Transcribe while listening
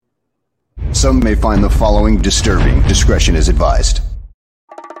Some may find the following disturbing. Discretion is advised.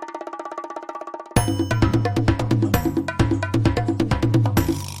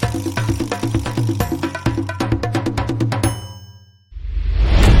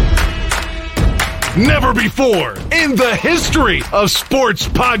 Never before in the history of sports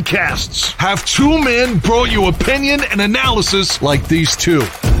podcasts have two men brought you opinion and analysis like these two.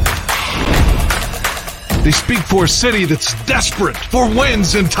 They speak for a city that's desperate for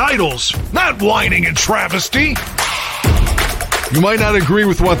wins and titles, not whining and travesty. You might not agree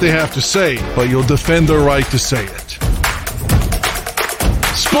with what they have to say, but you'll defend their right to say it.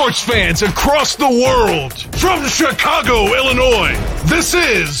 Sports fans across the world, from Chicago, Illinois, this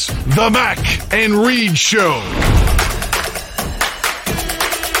is the Mac and Reed Show.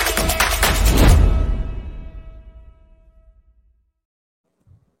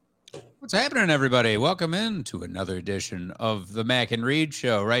 What's happening, everybody? Welcome in to another edition of the Mac and Reed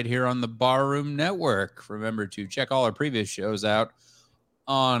Show right here on the Barroom Network. Remember to check all our previous shows out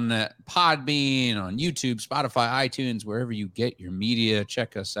on Podbean, on YouTube, Spotify, iTunes, wherever you get your media.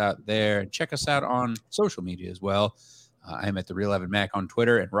 Check us out there. Check us out on social media as well. I'm at the Real Evan Mac on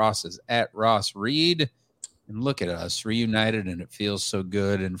Twitter, and Ross is at Ross Reed. And look at us reunited, and it feels so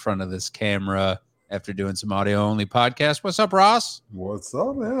good in front of this camera after doing some audio-only podcast. What's up, Ross? What's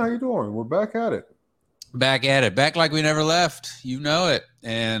up, man? How you doing? We're back at it. Back at it. Back like we never left. You know it.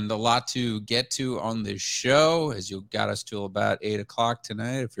 And a lot to get to on this show, as you got us till about 8 o'clock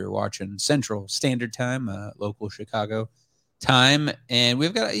tonight if you're watching Central Standard Time, local Chicago time. And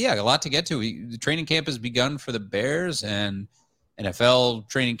we've got, a lot to get to. The training camp has begun for the Bears and NFL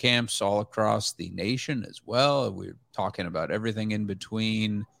training camps all across the nation as well. We're talking about everything in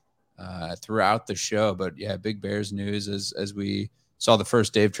between throughout the show. But, yeah, big Bears news as we saw the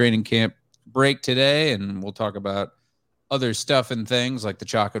first day of training camp break today, and we'll talk about other stuff and things like the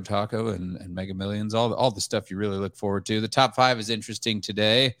Choco Taco and Mega Millions, all the stuff you really look forward to. The top 5 is interesting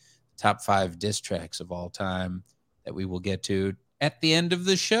today. Top 5 diss tracks of all time that we will get to at the end of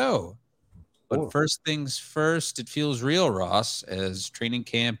the show. But First things first, it feels real, Ross, as training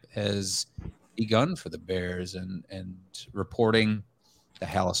camp has begun for the Bears and reporting to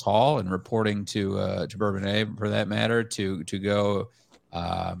Hallis Hall and reporting to Bourbonnais, for that matter, to go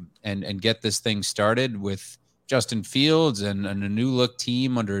and get this thing started with Justin Fields and a new look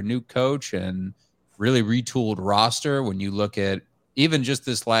team under a new coach and really retooled roster. When you look at even just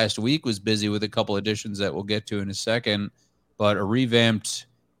this last week was busy with a couple additions that we'll get to in a second, but a revamped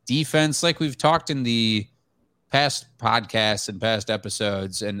defense like we've talked in the past podcasts and past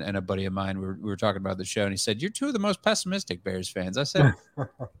episodes. And a buddy of mine, we were talking about the show, and he said, "You're two of the most pessimistic Bears fans." I said,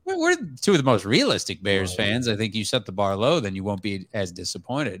 we're two of the most realistic Bears fans. I think you set the bar low, then you won't be as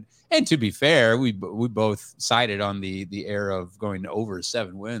disappointed. And to be fair, we both sided on the era of going over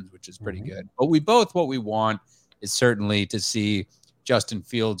 7 wins, which is pretty good. But what we want is certainly to see Justin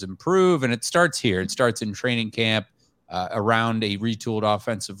Fields improve, and it starts here. It starts in training camp around a retooled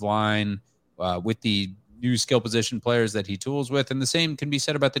offensive line with the new skill position players that he tools with. And the same can be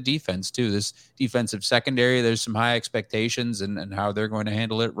said about the defense too. This defensive secondary, there's some high expectations and how they're going to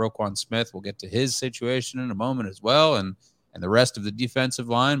handle it. Roquan Smith, we'll get to his situation in a moment as well. And the rest of the defensive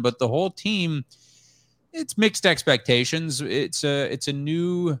line, but the whole team, it's mixed expectations. It's a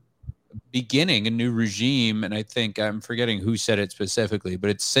new beginning, a new regime. And I think I'm forgetting who said it specifically,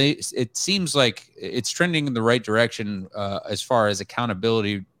 but it seems like it's trending in the right direction as far as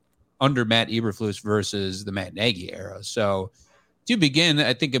accountability under Matt Eberflus versus the Matt Nagy era. So to begin,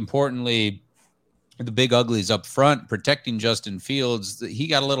 I think importantly, the big uglies up front, protecting Justin Fields. He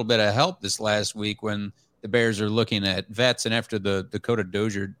got a little bit of help this last week when the Bears are looking at vets, and after the Dakota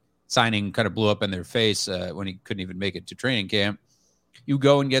Dozier signing kind of blew up in their face when he couldn't even make it to training camp, you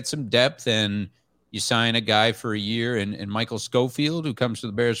go and get some depth, and you sign a guy for a year in Michael Schofield, who comes to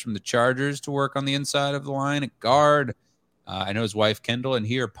the Bears from the Chargers to work on the inside of the line at guard. I know his wife, Kendall, and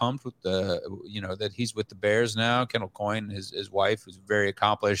he are pumped with that he's with the Bears now. Kendall Coyne, his wife, who's a very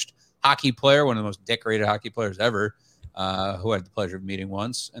accomplished hockey player, one of the most decorated hockey players ever, who I had the pleasure of meeting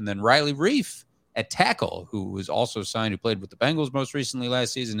once. And then Riley Reif at tackle, who was also signed, who played with the Bengals most recently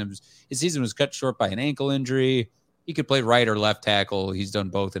last season. His season was cut short by an ankle injury. He could play right or left tackle. He's done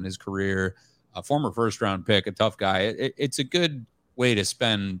both in his career. A former first-round pick, a tough guy. It's a good way to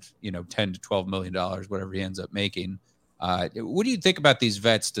spend, $10 to $12 million, whatever he ends up making. What do you think about these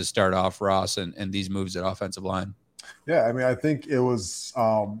vets to start off, Ross, and these moves at offensive line? Yeah, I mean, I think it was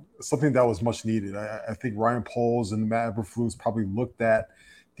something that was much needed. I think Ryan Poles and Matt Eberflus probably looked at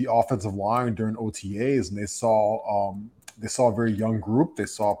the offensive line during OTAs, and they saw a very young group. They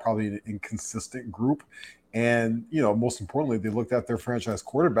saw probably an inconsistent group, And, most importantly, they looked at their franchise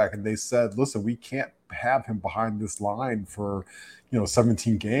quarterback and they said, listen, we can't have him behind this line for,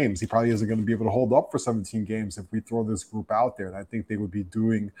 17 games. He probably isn't going to be able to hold up for 17 games if we throw this group out there. And I think they would be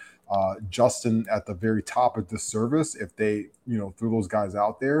doing Justin at the very top of disservice if they, threw those guys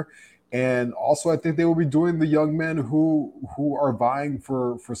out there. And also, I think they will be doing the young men who are vying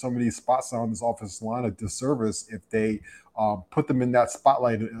for some of these spots on this offensive line a disservice if they put them in that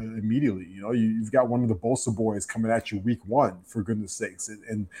spotlight immediately. You've got one of the Bosa boys coming at you week one, for goodness sakes.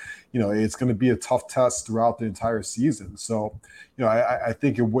 And it's going to be a tough test throughout the entire season. So, I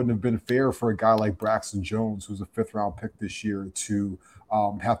think it wouldn't have been fair for a guy like Braxton Jones, who's a 5th-round pick this year, to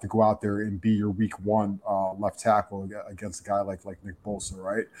have to go out there and be your week one left tackle against a guy like Nick Bosa,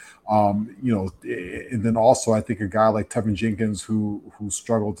 right? And then also I think a guy like Tevin Jenkins, who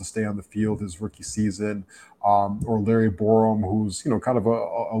struggled to stay on the field his rookie season, or Larry Borom, who's kind of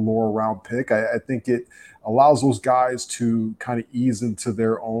a lower round pick. I think it allows those guys to kind of ease into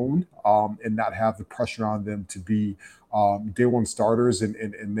their own and not have the pressure on them to be day one starters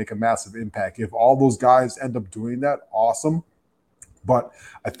and make a massive impact. If all those guys end up doing that, awesome. But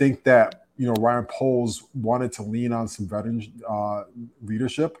I think that, Ryan Poles wanted to lean on some veteran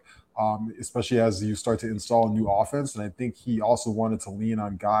leadership, especially as you start to install a new offense. And I think he also wanted to lean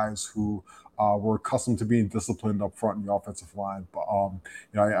on guys who were accustomed to being disciplined up front in the offensive line. But,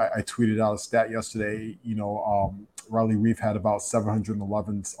 I tweeted out a stat yesterday, Riley Reiff had about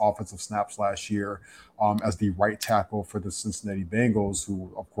 711 offensive snaps last year as the right tackle for the Cincinnati Bengals,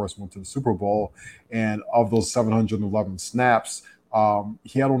 who, of course, went to the Super Bowl. And of those 711 snaps,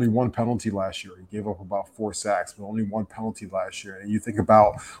 he had only one penalty last year. He gave up about 4 sacks, but only one penalty last year. And you think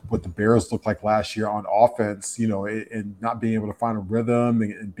about what the Bears looked like last year on offense, and not being able to find a rhythm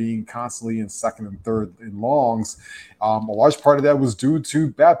and being constantly in second and third in longs. A large part of that was due to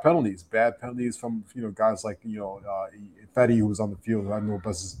bad penalties from, guys like, Fetty, who was on the field, who I know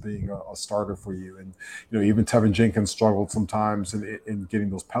best as being a starter for you. And, even Tevin Jenkins struggled sometimes in getting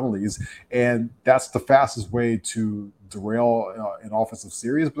those penalties. And that's the fastest way to derail an offensive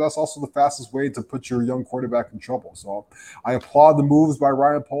series, but that's also the fastest way to put your young quarterback in trouble. So I applaud the moves by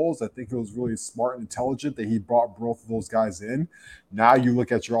Ryan Poles. I think it was really smart and intelligent that he brought both of those guys in. Now you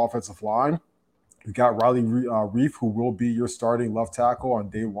look at your offensive line. You got Riley Reiff, who will be your starting left tackle on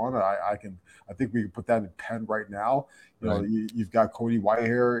day one. I think we can put that in pen right now. You've got Cody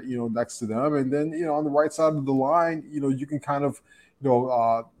Whitehair, next to them, and then on the right side of the line, you can kind of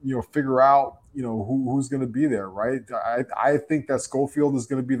figure out who's going to be there, right? I think that Schofield is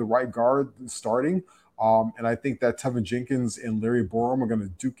going to be the right guard starting. And I think that Tevin Jenkins and Larry Borom are going to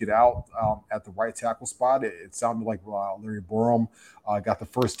duke it out at the right tackle spot. It sounded like Larry Borom got the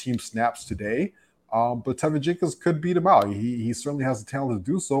first team snaps today. But Tevin Jenkins could beat him out. He certainly has the talent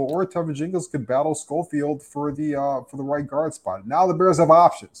to do so. Or Tevin Jenkins could battle Schofield for the right guard spot. Now the Bears have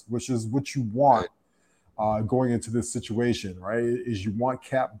options, which is what you want going into this situation, right? Is you want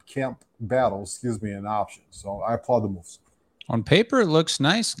camp battles, an option. So I applaud the moves. On paper, it looks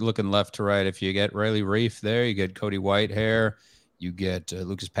nice looking left to right. If you get Riley Reiff there, you get Cody Whitehair, you get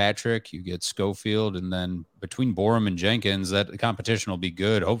Lucas Patrick, you get Schofield, and then between Borom and Jenkins, that competition will be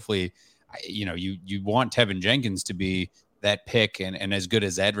good. Hopefully, you want Tevin Jenkins to be that pick and as good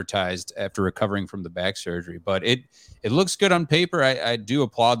as advertised after recovering from the back surgery. But it looks good on paper. I do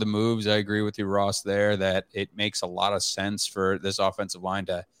applaud the moves. I agree with you, Ross, there that it makes a lot of sense for this offensive line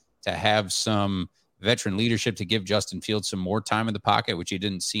to have some veteran leadership, to give Justin Fields some more time in the pocket, which he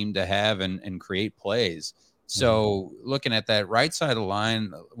didn't seem to have, and create plays. So looking at that right side of the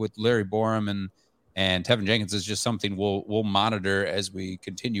line with Larry Borom and Tevin Jenkins is just something we'll monitor as we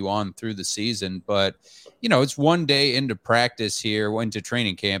continue on through the season. But, it's one day into practice here, into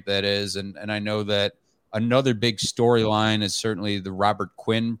training camp, that is. And I know that another big storyline is certainly the Robert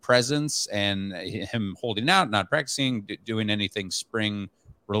Quinn presence and him holding out, not practicing, doing anything spring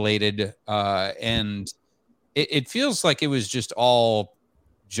related. And it feels like it was just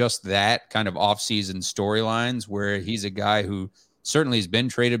that kind of off-season storylines where he's a guy who certainly has been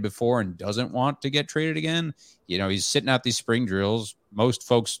traded before and doesn't want to get traded again. He's sitting out these spring drills. Most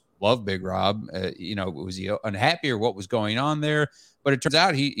folks love Big Rob. Was he unhappy or what was going on there? But it turns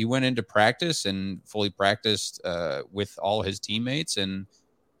out he went into practice and fully practiced with all his teammates. And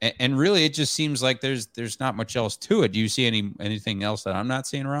really, it just seems like there's not much else to it. Do you see anything else that I'm not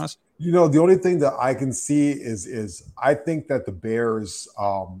seeing, Ross? The only thing that I can see is I think that the Bears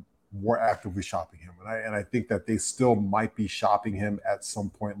more actively shopping him. And I think that they still might be shopping him at some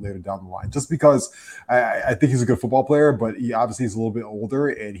point later down the line, just because I think he's a good football player, but he obviously is a little bit older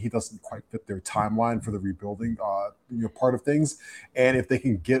and he doesn't quite fit their timeline for the rebuilding part of things. And if they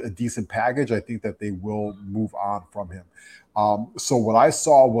can get a decent package, I think that they will move on from him. So what I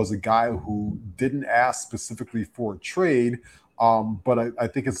saw was a guy who didn't ask specifically for a trade, but I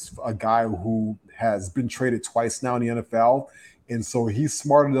think it's a guy who has been traded twice now in the NFL. And so he's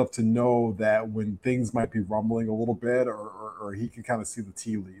smart enough to know that when things might be rumbling a little bit, or he can kind of see the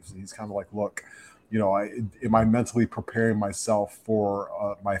tea leaves, and he's kind of like, look, am I mentally preparing myself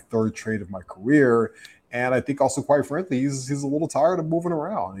for my third trade of my career? And I think also, quite frankly, he's a little tired of moving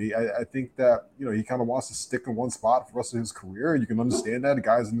around. I think that, he kind of wants to stick in one spot for the rest of his career. You can understand that. The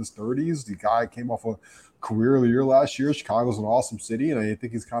guy's in his 30s. The guy came off a career of the year last year. Chicago's an awesome city. And I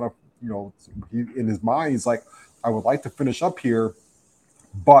think he's kind of, in his mind, he's like, I would like to finish up here,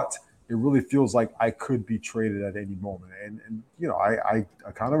 but it really feels like I could be traded at any moment. And I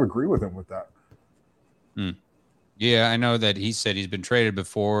kind of agree with him with that. Yeah, I know that he said he's been traded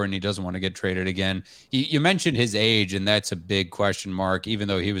before and he doesn't want to get traded again. You mentioned his age, and that's a big question mark, even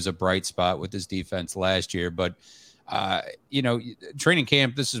though he was a bright spot with his defense last year. But, training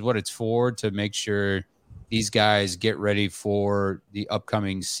camp, this is what it's for, to make sure these guys get ready for the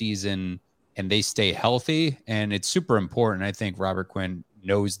upcoming season and they stay healthy. And it's super important. I think Robert Quinn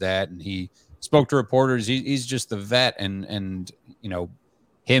knows that. And he spoke to reporters. He's just the vet. And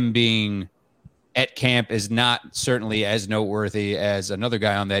him being at camp is not certainly as noteworthy as another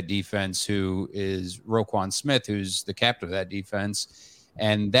guy on that defense who is Roquan Smith, who's the captain of that defense.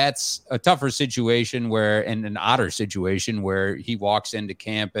 And that's a tougher situation and an odder situation where he walks into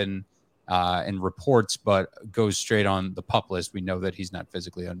camp and reports, but goes straight on the PUP list. We know that he's not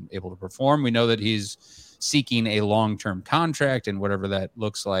physically unable to perform. We know that he's seeking a long-term contract, and whatever that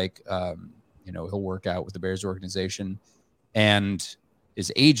looks like, he'll work out with the Bears organization and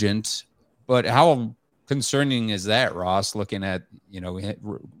his agent. But how concerning is that, Ross, looking at,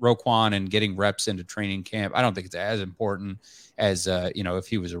 Roquan and getting reps into training camp? I don't think it's as important as, if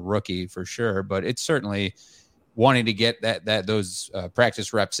he was a rookie for sure, but it's certainly wanting to get those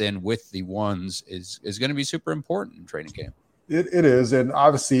practice reps in with the ones is going to be super important in training camp. It is. And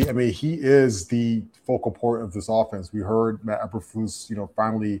obviously, I mean, he is the focal point of this offense. We heard Matt Eberflus,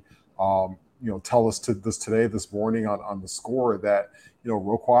 finally, tell us this morning on the score that,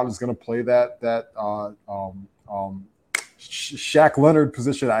 Roquan is going to play that Shaq Leonard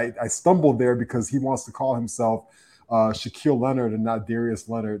position. I stumbled there because he wants to call himself Shaquille Leonard and not Darius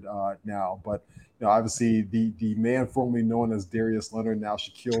Leonard now. But obviously the man formerly known as Darius Leonard, now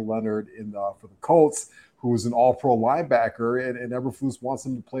Shaquille Leonard for the Colts, who is an all-pro linebacker, and Eberflus wants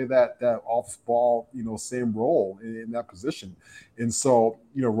him to play that off-ball, same role in that position. And so,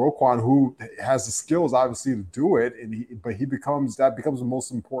 Roquan, who has the skills obviously to do it, but he becomes the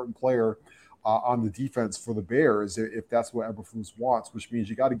most important player on the defense for the Bears if that's what Eberflus wants, which means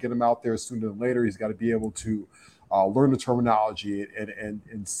you got to get him out there sooner than later. He's got to be able to learn the terminology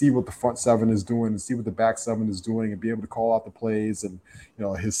and see what the front seven is doing and see what the back seven is doing and be able to call out the plays, and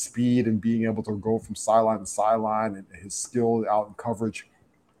his speed and being able to go from sideline to sideline and his skill out in coverage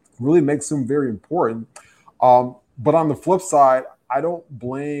really makes him very important. But on the flip side, I don't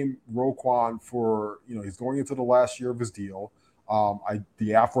blame Roquan for, he's going into the last year of his deal.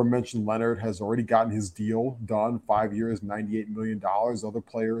 The aforementioned Leonard has already gotten his deal done, 5 years, $98 million. Other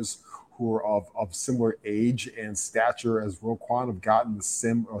players who are of similar age and stature as Roquan have gotten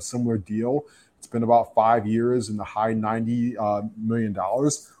a similar deal. It's been about 5 years in the high $90 million,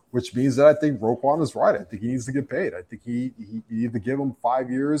 which means that I think Roquan is right. I think he needs to get paid. I think you either give him 5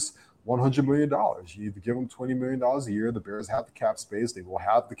 years, $100 million. You either give him $20 million a year. The Bears have the cap space. They will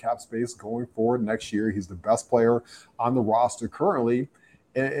have the cap space going forward next year. He's the best player on the roster currently.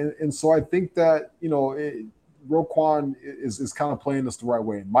 And so I think that, Roquan is kind of playing this the right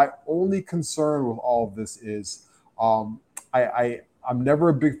way. My only concern with all of this is I'm never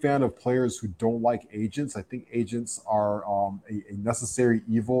a big fan of players who don't like agents. I think agents are a necessary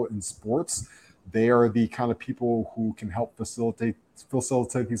evil in sports. They are the kind of people who can help facilitate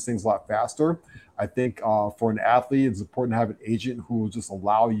these things a lot faster. I think for an athlete, it's important to have an agent who will just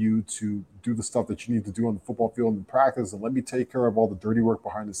allow you to do the stuff that you need to do on the football field and practice, and let me take care of all the dirty work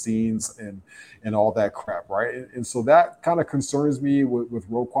behind the scenes and all that crap, right? And so that kind of concerns me with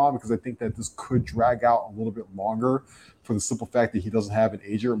Roquan, because I think that this could drag out a little bit longer for the simple fact that he doesn't have an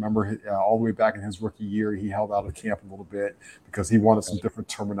agent. Remember, all the way back in his rookie year, he held out of camp a little bit because he wanted some different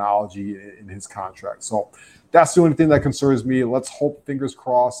terminology in his contract. So that's the only thing that concerns me. Let's hope, fingers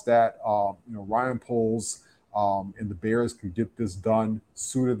crossed, that Ryan Poles and the Bears can get this done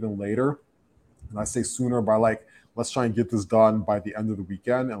sooner than later. And I say sooner by let's try and get this done by the end of the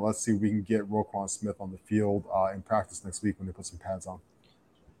weekend, and let's see if we can get Roquan Smith on the field in practice next week when they put some pads on.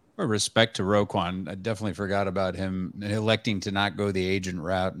 With respect to Roquan, I definitely forgot about him electing to not go the agent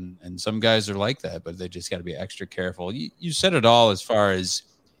route, and some guys are like that, but they just got to be extra careful. You said it all as far as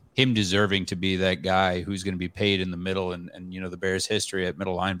him deserving to be that guy who's going to be paid in the middle, and the Bears' history at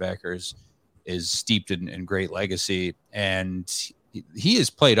middle linebackers is steeped in great legacy, and he has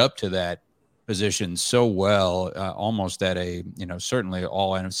played up to that position so well, almost at a certainly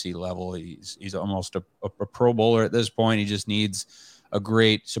all NFC level. He's almost a Pro Bowler at this point. He just needs a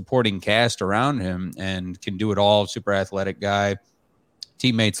great supporting cast around him and can do it all. Super athletic guy.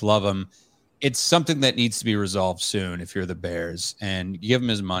 Teammates love him. It's something that needs to be resolved soon if you're the Bears, and give him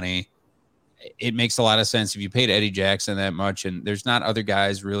his money. It makes a lot of sense if you paid Eddie Jackson that much, and there's not other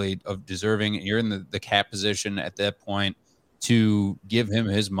guys really of deserving. You're in the cap position at that point to give him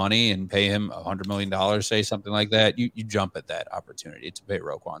his money and pay him $100 million, say something like that. You jump at that opportunity to pay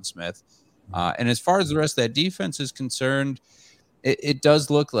Roquan Smith. And as far as the rest of that defense is concerned, it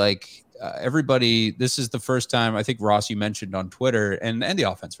does look like everybody, this is the first time, I think, Ross, you mentioned on Twitter, and the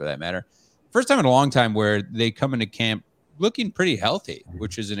offense for that matter, first time in a long time where they come into camp looking pretty healthy,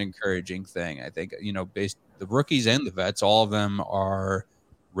 which is an encouraging thing. I think, based the rookies and the vets, all of them are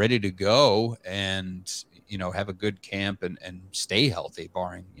ready to go and, have a good camp and stay healthy,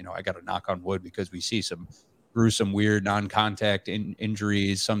 barring, I got to knock on wood because we see some gruesome, weird non-contact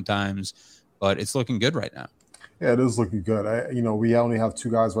injuries sometimes, but it's looking good right now. Yeah, it is looking good. We only have two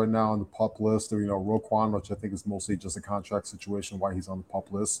guys right now on the PUP list. Roquan, which I think is mostly just a contract situation, why he's on the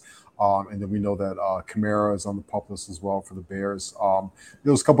PUP list. And then we know that Kamara is on the PUP list as well for the Bears.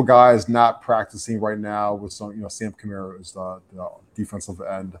 There's a couple guys not practicing right now with some, Sam Kamara is the defensive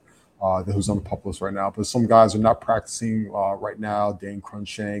end who's on the PUP list right now. But some guys are not practicing right now, Dane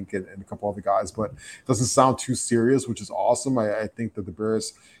Crunshank and a couple other guys. But it doesn't sound too serious, which is awesome. I think that the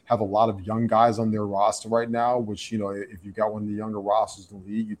Bears have a lot of young guys on their roster right now, which, if you got one of the younger rosters in the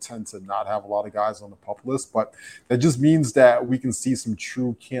league, you tend to not have a lot of guys on the PUP list. But that just means that we can see some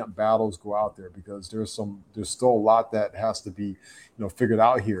true camp battles go out there, because there's still a lot that has to be, figured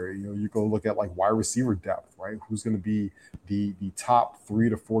out here. You go look at wide receiver depth, right? Who's going to be the top 3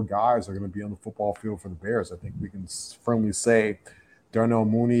 to 4 guys are going to be on the football field for the Bears. I think we can firmly say Darnell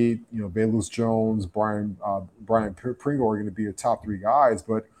Mooney, Velus Jones, Brian Pringle are going to be your top 3 guys,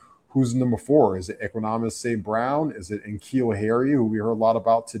 but who's number 4? Is it Equanimeous St. Brown? Is it N'Keal Harry, who we heard a lot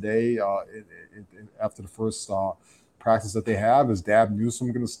about today after the first practice that they have? Is Dab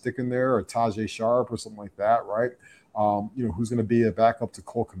Newsome going to stick in there, or Tajay Sharp or something like that, right? Who's going to be a backup to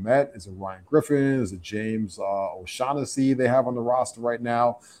Cole Kmet? Is it Ryan Griffin? Is it James O'Shaughnessy they have on the roster right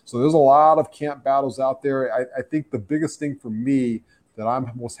now? So there's a lot of camp battles out there. I think the biggest thing for me that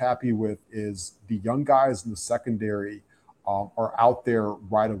I'm most happy with is the young guys in the secondary are out there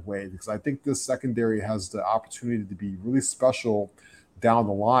right away, because I think this secondary has the opportunity to be really special down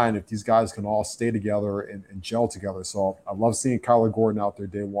the line if these guys can all stay together and gel together. So I love seeing Kyler Gordon out there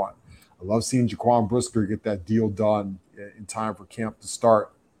day one. I love seeing Jaquan Brisker get that deal done in time for camp to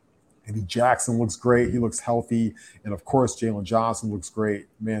start. Eddie Jackson looks great. He looks healthy. And, of course, Jalen Johnson looks great.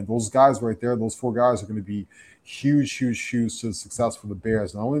 Man, those guys right there, those 4 guys are going to be huge to the success for the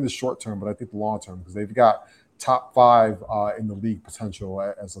Bears, not only in the short term, but I think the long term, because they've got top 5 in the league potential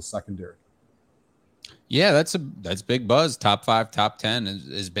as a secondary. Yeah, that's big buzz. Top 5, top 10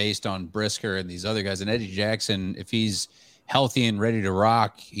 is based on Brisker and these other guys. And Eddie Jackson, if he's healthy and ready to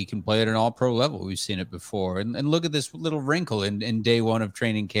rock, he can play at an all-pro level. We've seen it before. And look at this little wrinkle in day one of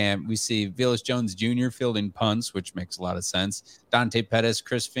training camp. We see Velus Jones Jr. fielding punts, which makes a lot of sense. Dante Pettis,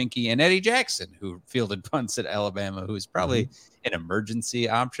 Chris Finke, and Eddie Jackson, who fielded punts at Alabama, who is probably an emergency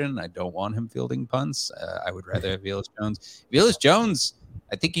option. I don't want him fielding punts. I would rather have Velus Jones. Velus Jones,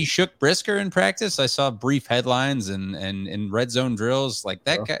 I think he shook Brisker in practice. I saw brief headlines and in red zone drills. Like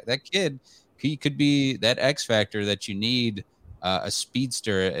that guy, that kid, he could be that X factor that you need, a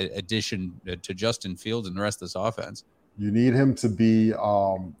speedster addition to Justin Fields and the rest of this offense. You need him to be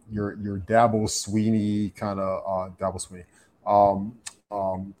your Dabo Sweeney kind of Dabo Sweeney.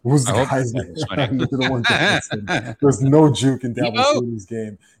 Who's the guy's name? There's no juke in Dabo Sweeney's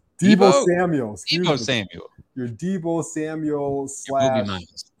game. Debo Samuel. Debo Samuel. Your Debo Samuel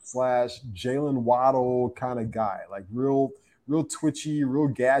slash Jalen Waddle kind of guy, like real twitchy, real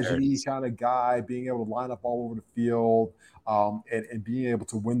gadgety kind of guy, being able to line up all over the field, and being able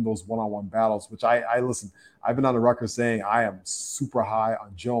to win those one-on-one battles, which I listen, I've been on the record saying I am super high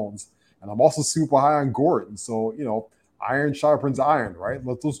on Jones, and I'm also super high on Gordon. So, iron sharpens iron, right?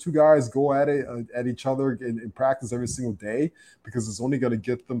 Let those two guys go at it at each other in practice every single day, because it's only going to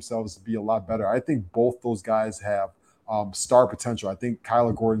get themselves to be a lot better. I think both those guys have star potential. I think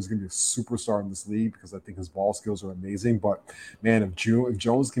Kyler Gordon is going to be a superstar in this league because I think his ball skills are amazing. But man, if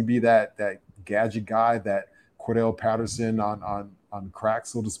Jones can be that gadget guy, that Cordell Patterson on crack,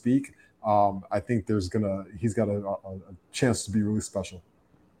 so to speak, I think he's got a chance to be really special.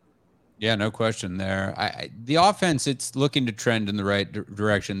 Yeah, no question there. The offense, it's looking to trend in the right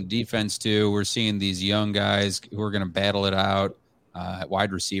direction. Defense too. We're seeing these young guys who are going to battle it out at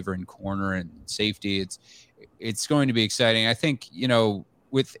wide receiver and corner and safety. It's going to be exciting. I think,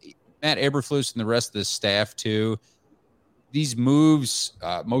 with Matt Eberflus and the rest of the staff too, these moves,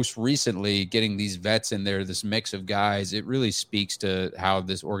 most recently getting these vets in there, this mix of guys, it really speaks to how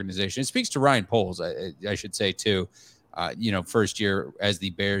this organization, it speaks to Ryan Poles, I should say too. First year as the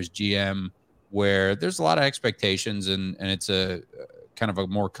Bears GM, where there's a lot of expectations and it's a kind of a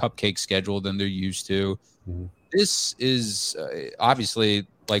more cupcake schedule than they're used to. Mm-hmm. This is obviously,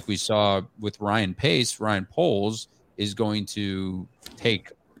 like we saw with Ryan Poles is going to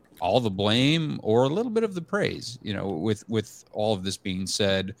take all the blame or a little bit of the praise, with all of this being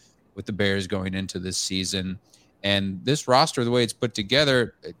said, with the Bears going into this season. And this roster, the way it's put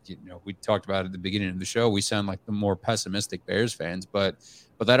together, we talked about it at the beginning of the show. We sound like the more pessimistic Bears fans, but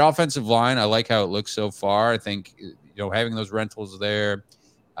that offensive line, I like how it looks so far. I think, having those rentals there,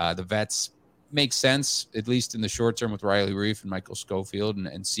 the vets make sense, at least in the short term with Riley Reiff and Michael Schofield,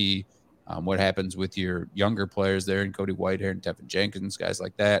 and see what happens with your younger players there, and Cody Whitehair and Tevin Jenkins, guys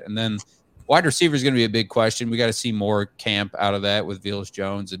like that. And then wide receiver is going to be a big question. We got to see more camp out of that with Velus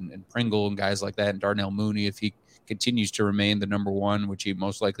Jones and Pringle and guys like that, and Darnell Mooney, if he continues to remain the number one, which he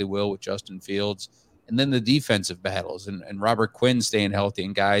most likely will with Justin Fields. And then the defensive battles and Robert Quinn staying healthy,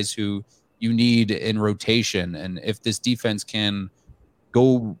 and guys who you need in rotation. And if this defense can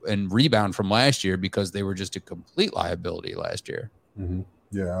go and rebound from last year, because they were just a complete liability last year. Mm-hmm.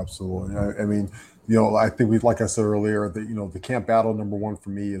 Yeah, absolutely. I mean, I think like I said earlier, that, the camp battle number one for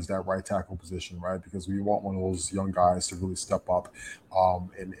me is that right tackle position, right? Because we want one of those young guys to really step up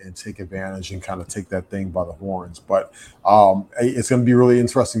and take advantage and kind of take that thing by the horns. But it's going to be really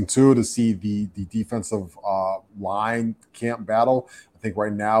interesting too to see the defensive line camp battle. I think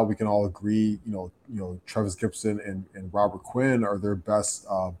right now we can all agree, Travis Gibson and Robert Quinn are their best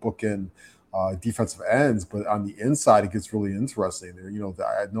bookend defensive ends, but on the inside it gets really interesting. There,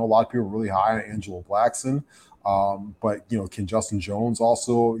 I know a lot of people are really high on Angelo Blackson, but can Justin Jones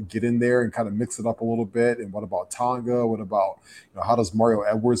also get in there and kind of mix it up a little bit? And what about Tonga? What about how does Mario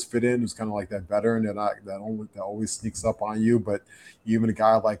Edwards fit in? Who's kind of like that veteran that always sneaks up on you, but even a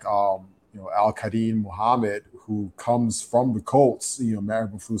guy like Al-Qadim Muhammad, who comes from the Colts, Matt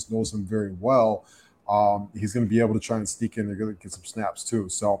Eberflus knows him very well. He's going to be able to try and sneak in and get some snaps too.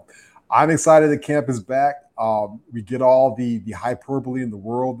 So I'm excited that camp is back. We get all the hyperbole in the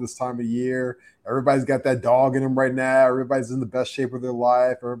world this time of year. Everybody's got that dog in them right now. Everybody's in the best shape of their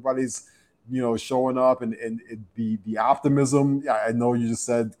life. Everybody's, showing up and the optimism. I know you just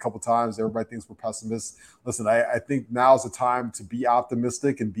said a couple times everybody thinks we're pessimists. Listen, I think now's the time to be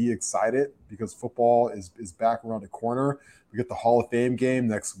optimistic and be excited, because football is back around the corner. We get the Hall of Fame game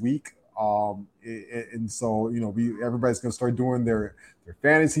next week. And so, everybody's going to start doing their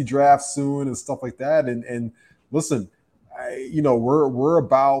fantasy draft soon and stuff like that. And listen, we're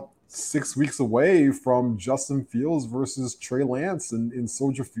about 6 weeks away from Justin Fields versus Trey Lance in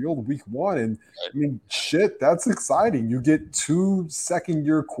Soldier Field week 1. And I mean, shit, that's exciting. You get 2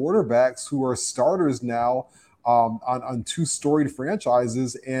 second-year quarterbacks who are starters now on 2 storied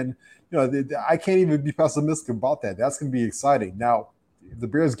franchises. And, I can't even be pessimistic about that. That's going to be exciting. Now, if the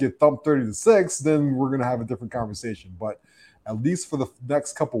Bears get thumped 30-6, then we're going to have a different conversation. But at least for the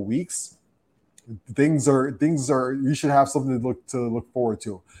next couple weeks, things are you should have something to look forward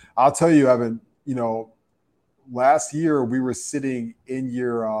to. I'll tell you, Evan, last year we were sitting in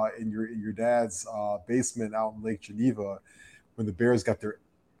your dad's basement out in Lake Geneva when the Bears got their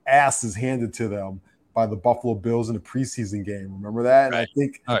asses handed to them by the Buffalo Bills in a preseason game. Remember that? Right.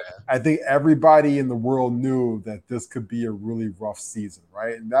 And I think everybody in the world knew that this could be a really rough season,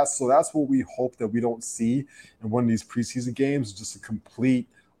 right? And that's what we hope that we don't see in one of these preseason games, just a complete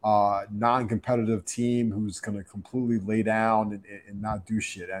non-competitive team who's going to completely lay down and not do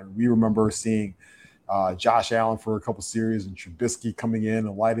shit. And we remember seeing Josh Allen for a couple series and Trubisky coming in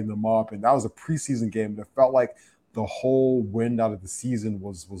and lighting them up. And that was a preseason game that felt like the whole wind out of the season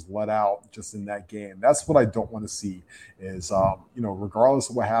was let out just in that game. That's what I don't want to see is, regardless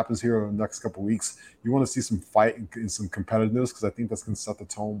of what happens here in the next couple of weeks, you want to see some fight and some competitiveness, because I think that's going to set the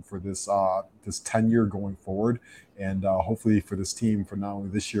tone for this tenure going forward, and hopefully for this team for not only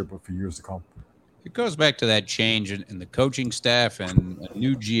this year but for years to come. It goes back to that change in the coaching staff and a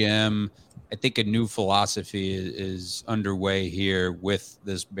new GM. I think a new philosophy is underway here with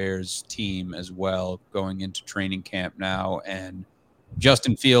this Bears team as well, going into training camp now. And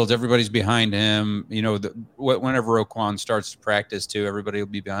Justin Fields, everybody's behind him. Whenever Roquan starts to practice too, everybody will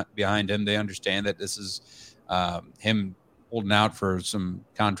be behind him. They understand that this is him holding out for some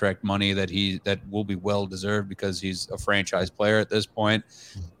contract money that will be well deserved because he's a franchise player at this point.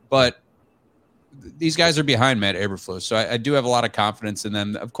 But these guys are behind Matt Eberflus, so I do have a lot of confidence in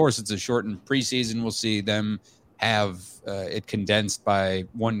them. Of course, it's a shortened preseason. We'll see them have it condensed by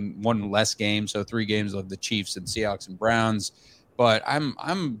one less game, so 3 games of the Chiefs and Seahawks and Browns. But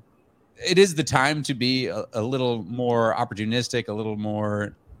it is the time to be a little more opportunistic, a little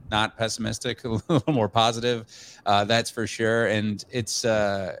more not pessimistic, a little more positive. That's for sure, and it's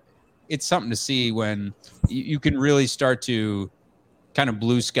something to see when you can really start to kind of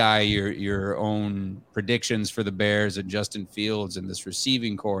blue sky your own predictions for the Bears and Justin Fields and this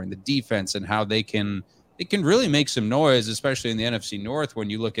receiving core and the defense and how they can really make some noise, especially in the NFC North, when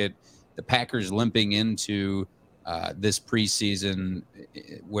you look at the Packers limping into this preseason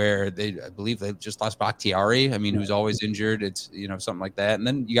where I believe they just lost Bakhtiari. Who's always injured. It's, something like that. And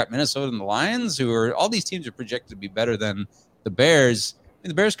then you got Minnesota and the Lions, all these teams are projected to be better than the Bears.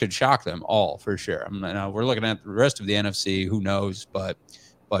 The Bears could shock them all for sure. Now we're looking at the rest of the NFC. Who knows? But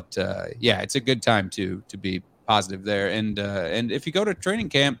it's a good time to be positive there. And if you go to training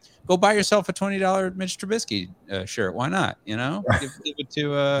camp, go buy yourself a $20 Mitch Trubisky shirt. Why not? Give it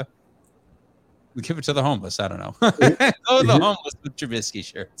to the homeless. I don't know. The homeless with Trubisky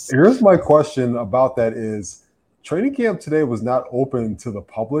shirts. Here's my question about that: is training camp today was not open to the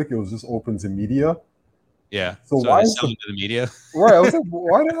public; it was just open to media. Yeah. So why is selling to the media? Right. I was like,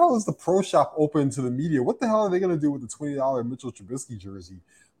 why the hell is the pro shop open to the media? What the hell are they going to do with the $20 Mitchell Trubisky jersey?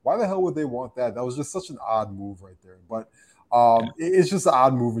 Why the hell would they want that? That was just such an odd move right there. But it's just an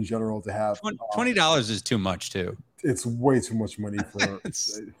odd move in general to have. $20 is too much too. It's way too much money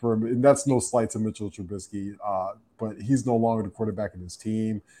for and that's no slight to Mitchell Trubisky. But he's no longer the quarterback of his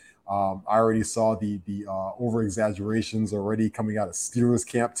team. I already saw the over exaggerations already coming out of Steelers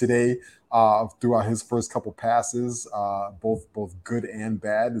camp today throughout his first couple passes, both good and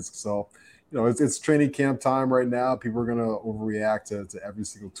bad. So, it's training camp time right now. People are going to overreact to every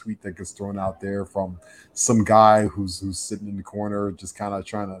single tweet that gets thrown out there from some guy who's sitting in the corner, just kind of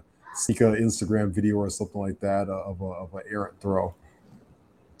trying to sneak an Instagram video or something like that of an errant throw.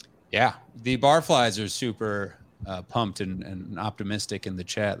 Yeah, the Barflies are super pumped and optimistic in the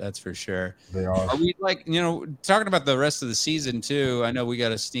chat. That's for sure. They are. Are we talking about the rest of the season too? I know we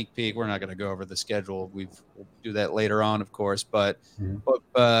got a sneak peek. We're not going to go over the schedule. We'll do that later on, of course. But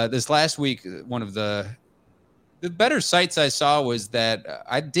this last week, one of the better sights I saw was that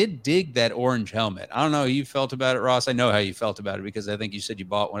I did dig that orange helmet. I don't know how you felt about it, Ross. I know how you felt about it because I think you said you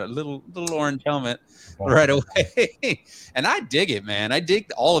bought one, a little orange helmet right away. And I dig it, man. I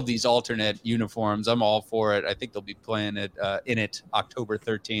dig all of these alternate uniforms. I'm all for it. I think they'll be playing it in it October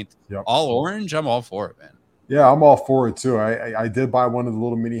 13th. Yep. All orange. I'm all for it, man. Yeah, I'm all for it too. I did buy one of the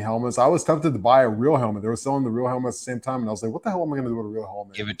little mini helmets. I was tempted to buy a real helmet. They were selling the real helmet at the same time, and I was like, "What the hell am I going to do with a real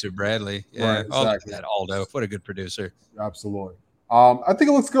helmet?" Give it to Bradley. Yeah, right, exactly. That Aldo. What a good producer. Absolutely. I think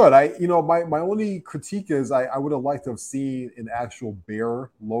it looks good. My only critique is I would have liked to have seen an actual Bear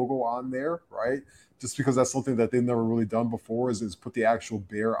logo on there, right? Just because that's something that they've never really done before is put the actual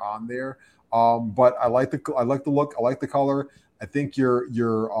Bear on there. But I like the look. I like the color. I think your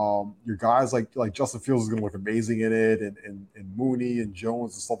guys like Justin Fields is going to look amazing in it, and Mooney and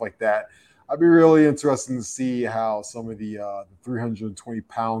Jones and stuff like that. I'd be really interested to see how some of the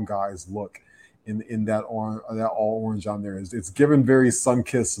 320-pound guys look in that all orange on there. It's given very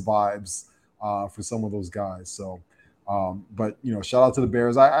Sun-Kissed vibes for some of those guys. So, but shout out to the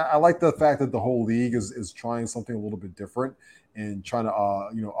Bears. I like the fact that the whole league is trying something a little bit different and trying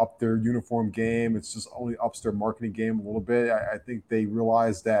to up their uniform game. It's just only ups their marketing game a little bit. I think they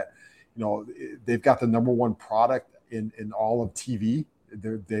realize that they've got the number one product in all of TV.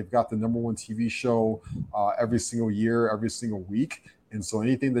 They've got the number one TV show every single year, every single week. And so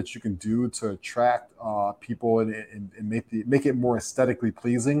anything that you can do to attract people and make it more aesthetically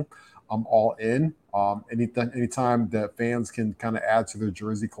pleasing, I'm all in. Anytime that fans can kind of add to their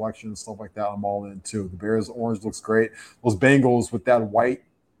jersey collection and stuff like that, I'm all in too. The Bears orange looks great. Those Bengals with that white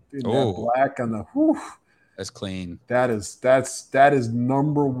and that black on the That's clean. That is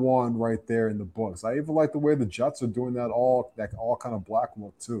number one right there in the books. I even like the way the Jets are doing that all kind of black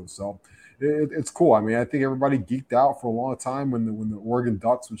look too. So it's cool. I mean, I think everybody geeked out for a long time when the Oregon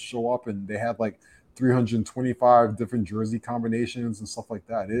Ducks would show up and they had like 325 different jersey combinations and stuff like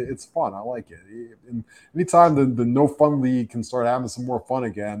that. It's fun. I like it. And anytime the No Fun League can start having some more fun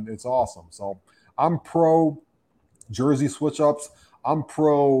again, it's awesome. So I'm pro jersey switch ups. I'm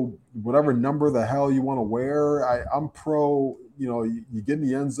pro whatever number the hell you want to wear. I'm pro, you get in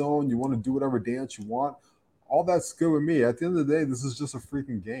the end zone, you want to do whatever dance you want. All that's good with me. At the end of the day, this is just a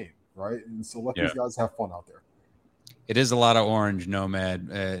freaking game, right? And so let these guys have fun out there. It is a lot of orange,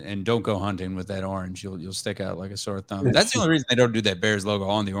 Nomad, and don't go hunting with that orange. You'll stick out like a sore thumb. That's the only reason they don't do that Bears logo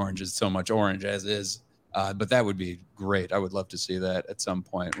on the orange. Is so much orange as is. But that would be great. I would love to see that at some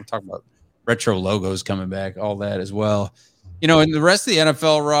point. We're talking about retro logos coming back, all that as well. And the rest of the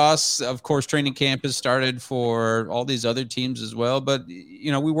NFL, Ross, of course, training camp has started for all these other teams as well. But,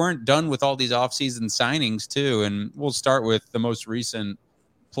 we weren't done with all these offseason signings, too. And we'll start with the most recent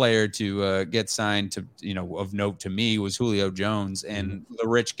player to get signed to, of note to me was Julio Jones. And the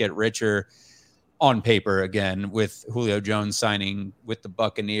rich get richer on paper again with Julio Jones signing with the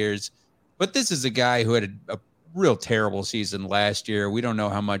Buccaneers. But this is a guy who had a real terrible season last year. We don't know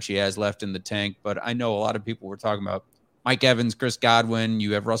how much he has left in the tank, but I know a lot of people were talking about Mike Evans, Chris Godwin,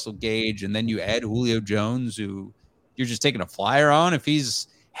 you have Russell Gage, and then you add Julio Jones, who you're just taking a flyer on. If he's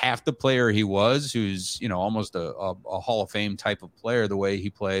half the player he was, who's, almost a Hall of Fame type of player, the way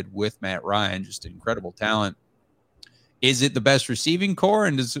he played with Matt Ryan, just incredible talent. Is it the best receiving core?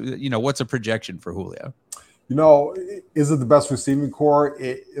 And what's a projection for Julio? Is it the best receiving core?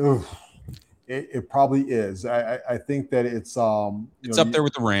 It probably is. I think that it's it's up there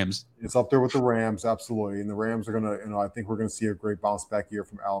with the Rams. It's up there with the Rams, absolutely. And the Rams are gonna, I think we're gonna see a great bounce back year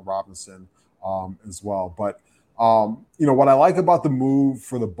from Allen Robinson as well. But what I like about the move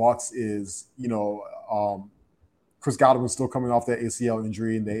for the Bucs is, Chris Godwin's still coming off that ACL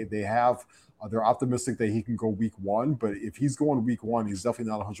injury, and they have they're optimistic that he can go week one. But if he's going week one, he's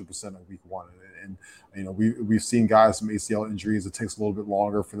definitely not 100% on week one. And we've seen guys from ACL injuries. It takes a little bit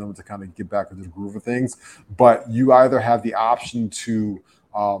longer for them to kind of get back into the groove of things. But you either have the option to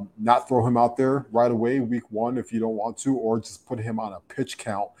not throw him out there right away week one if you don't want to, or just put him on a pitch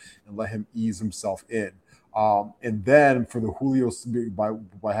count and let him ease himself in. And then for the Julio,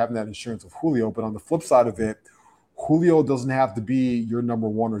 by having that insurance of Julio, but on the flip side of it, Julio doesn't have to be your number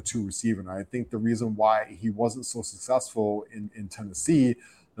one or two receiver. And I think the reason why he wasn't so successful in Tennessee,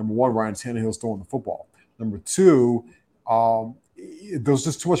 number one, Ryan Tannehill's throwing the football. Number two, there's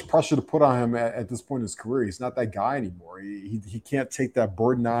just too much pressure to put on him at this point in his career. He's not that guy anymore. He can't take that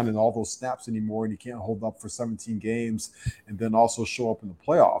burden on and all those snaps anymore, and he can't hold up for 17 games and then also show up in the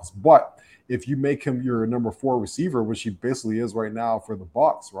playoffs. But if you make him your number four receiver, which he basically is right now for the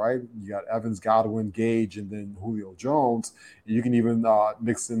Bucs, right? You got Evans, Godwin, Gage, and then Julio Jones. And you can even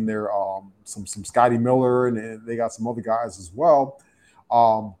mix in there some Scotty Miller, and they got some other guys as well.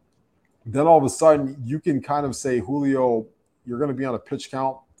 Then all of a sudden you can kind of say, Julio, you're going to be on a pitch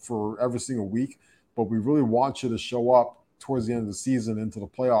count for every single week, but we really want you to show up towards the end of the season into the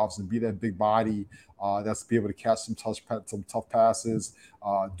playoffs and be that big body that's be able to catch some tough passes,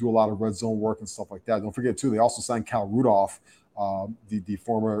 do a lot of red zone work and stuff like that. Don't forget, too, they also signed Cal Rudolph, the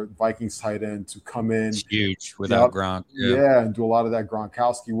former Vikings tight end, to come in. It's huge without Gronk. Yeah, and do a lot of that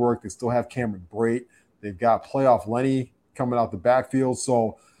Gronkowski work. They still have Cameron Brate. They've got playoff Lenny coming out the backfield.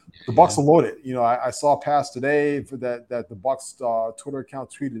 So the Bucs are loaded. I saw a pass today that the Bucs Twitter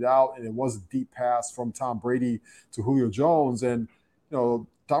account tweeted out, and it was a deep pass from Tom Brady to Julio Jones. And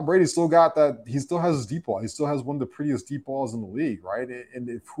Tom Brady still got that. He still has his deep ball. He still has one of the prettiest deep balls in the league, right? And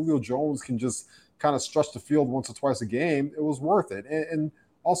if Julio Jones can just kind of stretch the field once or twice a game, it was worth it. And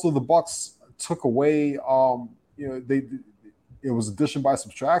also the Bucs took away, it was addition by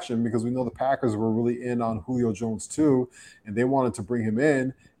subtraction, because we know the Packers were really in on Julio Jones too, and they wanted to bring him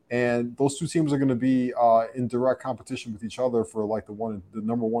in. And those two teams are going to be in direct competition with each other for like the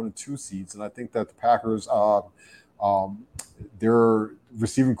number 1 and 2 seeds. And I think that the Packers, their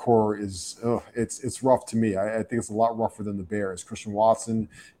receiving core is it's rough to me. I think it's a lot rougher than the Bears. Christian Watson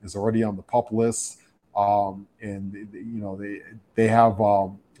is already on the PUP list, and they have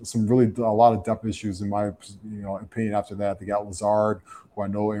a lot of depth issues in my opinion. After that, they got Lazard, who I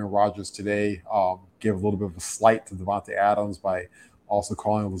know Aaron Rodgers today gave a little bit of a slight to Devontae Adams by also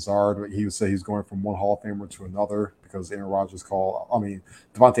calling Lazard. He would say he's going from one Hall of Famer to another, because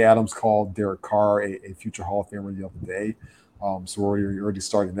Devontae Adams called Derek Carr a future Hall of Famer the other day. So we're already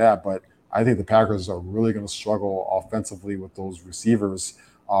starting that. But I think the Packers are really going to struggle offensively with those receivers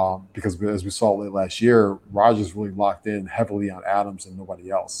because as we saw late last year, Rodgers really locked in heavily on Adams and nobody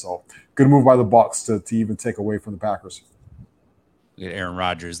else. So good move by the Bucs to even take away from the Packers. Aaron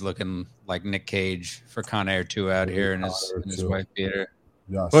Rodgers looking like Nick Cage for Con Air 2 out here in his wife theater.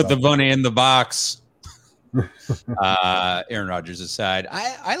 Yes, Put the bunny in the box. Aaron Rodgers aside,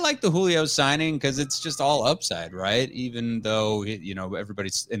 I like the Julio signing because it's just all upside, right? Even though,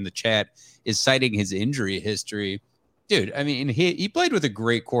 everybody's in the chat is citing his injury history. Dude, I mean, he played with a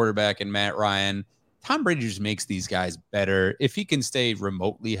great quarterback in Matt Ryan. Tom Brady just makes these guys better. If he can stay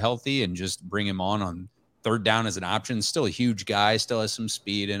remotely healthy and just bring him on third down as an option, still a huge guy, still has some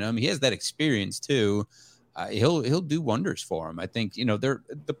speed in him. He has that experience too. He'll do wonders for him. I think, the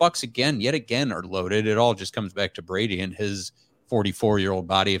Bucs yet again are loaded. It all just comes back to Brady and his 44-year-old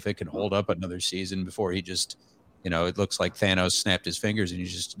body. If it can hold up another season before he just, it looks like Thanos snapped his fingers and he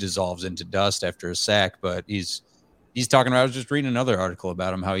just dissolves into dust after a sack. But he's talking about, I was just reading another article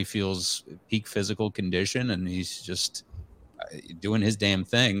about him, how he feels peak physical condition and he's just doing his damn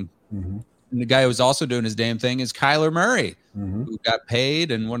thing. Mm-hmm. And the guy who's also doing his damn thing is Kyler Murray, who got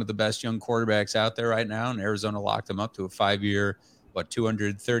paid and one of the best young quarterbacks out there right now. And Arizona locked him up to a 5-year,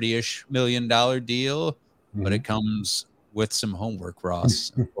 $230-ish million deal. Mm-hmm. But it comes with some homework,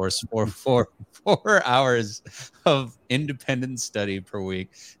 Ross. Of course, for 4 hours of independent study per week.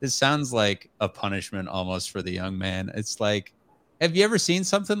 This sounds like a punishment almost for the young man. It's like, have you ever seen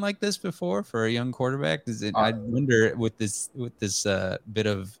something like this before for a young quarterback? I wonder with this bit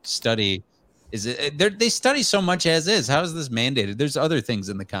of study. Is it they study so much as is? How is this mandated? There's other things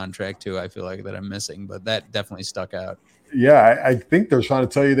in the contract too, I feel like, that I'm missing, but that definitely stuck out. Yeah, I think they're trying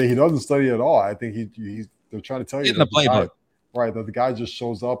to tell you that he doesn't study at all. I think they're trying to tell you in the playbook. Right, that the guy just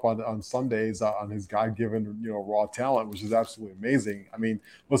shows up on Sundays on his God-given, raw talent, which is absolutely amazing. I mean,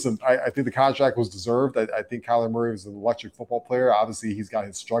 listen, I think the contract was deserved. I think Kyler Murray is an electric football player. Obviously, he's got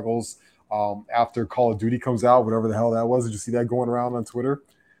his struggles after Call of Duty comes out, whatever the hell that was. Did you see that going around on Twitter?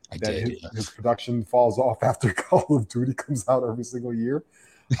 His production falls off after Call of Duty comes out every single year.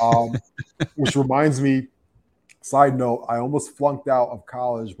 Which reminds me, side note, I almost flunked out of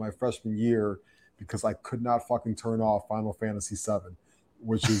college my freshman year because I could not fucking turn off Final Fantasy VII,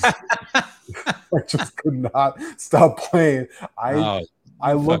 which is I just could not stop playing.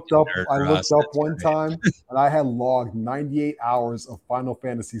 I looked up one time and I had logged 98 hours of Final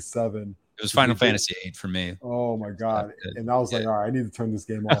Fantasy VII. It was Final Fantasy VIII for me. Oh my God. And I was like, all right, I need to turn this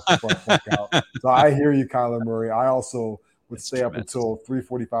game off before I fuck out. So I hear you, Kyler Murray. I also would stay up until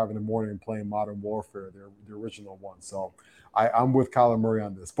 3:45 in the morning playing Modern Warfare, the original one. So I'm with Kyler Murray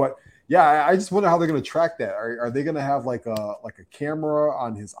on this. But yeah, I just wonder how they're going to track that. Are they going to have like a camera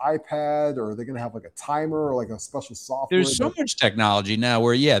on his iPad, or are they going to have like a timer or like a special software? There's so much technology now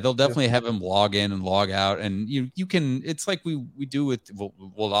where they'll definitely have him log in and log out, and you can. It's like we do with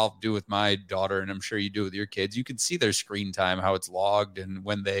I'll do with my daughter, and I'm sure you do with your kids. You can see their screen time, how it's logged, and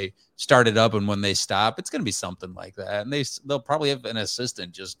when they start it up and when they stop. It's going to be something like that, and they'll probably have an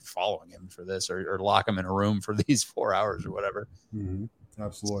assistant just following him for this, or lock him in a room for these 4 hours or whatever. Mm-hmm.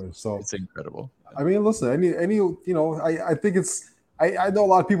 Absolutely. So it's incredible. I mean, listen, I think it's, I know a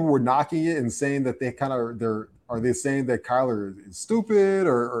lot of people were knocking it and saying that are they saying that Kyler is stupid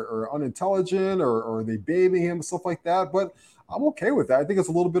or unintelligent or are they babying him, stuff like that. But I'm okay with that. I think it's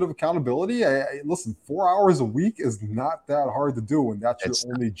a little bit of accountability. Listen, 4 hours a week is not that hard to do when that's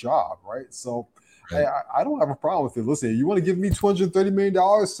your only job, right? So right. I don't have a problem with it. Listen, you want to give me $230 million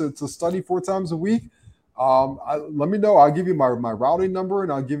to study 4 times a week? Let me know. I'll give you my routing number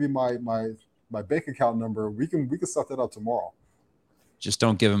and I'll give you my bank account number. We can set that up tomorrow. Just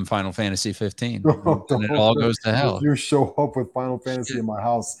don't give him Final Fantasy 15. And it all goes to hell. If you show up with Final Fantasy in my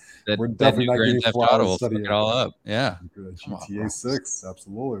house, we're definitely not getting 4 hours to study it all up. Yeah. GTA 6,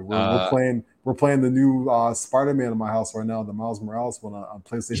 absolutely. We're playing the new Spider-Man in my house right now, the Miles Morales one on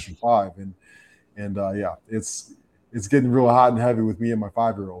PlayStation 5, and it's getting real hot and heavy with me and my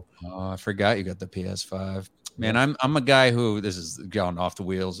 5-year-old. Oh, I forgot you got the PS5. Man, I'm a guy who, this is going off the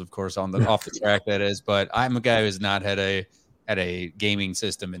wheels, of course, off the track that is, but I'm a guy who has not had a gaming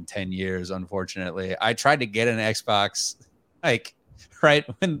system in 10 years, unfortunately. I tried to get an Xbox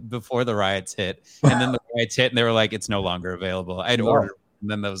before the riots hit, and then the riots hit and they were like, it's no longer available. I'd ordered, and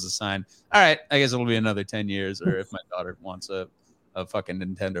then there was a sign. All right, I guess it'll be another 10 years, or if my daughter wants a fucking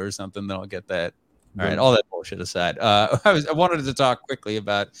Nintendo or something, then I'll get that. All right, all that bullshit aside, I wanted to talk quickly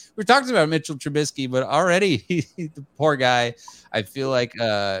about. We talked about Mitchell Trubisky, but already the poor guy. I feel like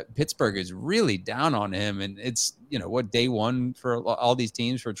Pittsburgh is really down on him, and it's day one for all these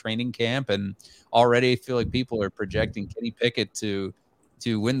teams for training camp, and already I feel like people are projecting Kenny Pickett to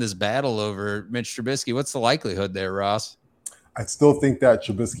to win this battle over Mitch Trubisky. What's the likelihood there, Ross? I still think that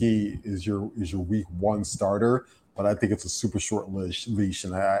Trubisky is your week one starter, but I think it's a super short leash.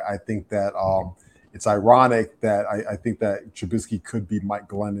 And I think that it's ironic that I think that Trubisky could be Mike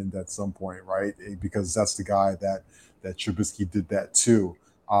Glennon at some point, right? Because that's the guy that Trubisky did that too.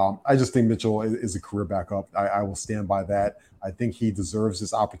 I just think Mitchell is a career backup. I will stand by that. I think he deserves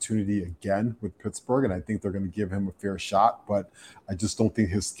this opportunity again with Pittsburgh, and I think they're going to give him a fair shot. But I just don't think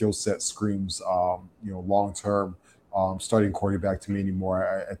his skill set screams, long term starting quarterback to me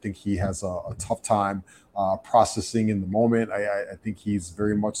anymore. I think he has a tough time processing in the moment. I think he's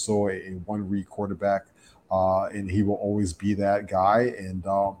very much so a one-read quarterback, and he will always be that guy. And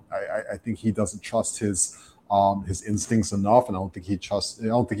I think he doesn't trust his instincts enough, and I don't think he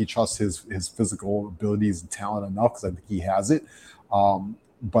trusts his physical abilities and talent enough, because I think he has it.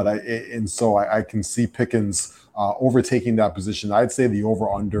 So I can see Pickens overtaking that position. I'd say the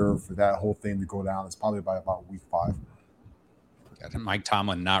over/under for that whole thing to go down is probably by about week 5. Mike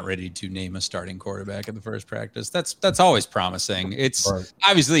Tomlin not ready to name a starting quarterback at the first practice. That's always promising. It's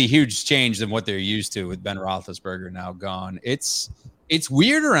obviously a huge change than what they're used to with Ben Roethlisberger now gone. It's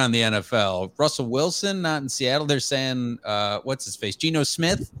weird around the NFL. Russell Wilson not in Seattle. They're saying what's his face? Geno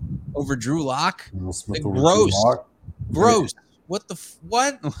Smith over Drew Lock. Gross.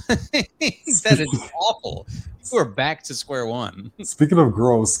 What? That is awful. We're back to square one. Speaking of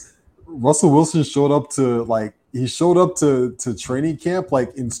gross, Russell Wilson showed up to training camp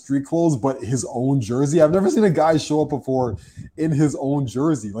like in street clothes, but his own jersey. I've never seen a guy show up before in his own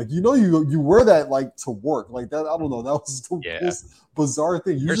jersey. Like, you wear that like to work. Like that, I don't know. That was the most bizarre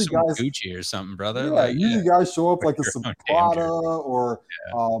thing. Usually guys Gucci or something, brother. Yeah, usually guys show up like a some Prada or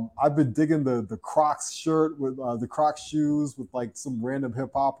I've been digging the Crocs shirt with the Crocs shoes with like some random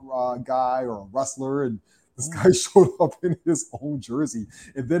hip hop guy or a wrestler, and this guy showed up in his own jersey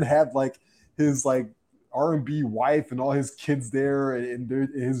and then had like his like R&B wife and all his kids there in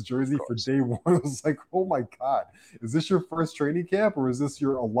his jersey for day one. I was like, oh my God, is this your first training camp or is this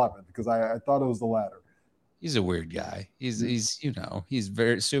your 11th? Because I thought it was the latter. He's a weird guy. He's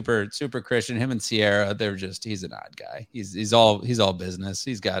very super Christian. Him and Sierra, he's an odd guy. He's all business.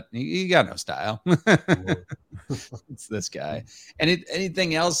 He got no style. It's this guy. And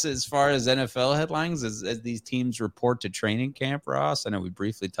anything else as far as NFL headlines as these teams report to training camp, Ross? I know we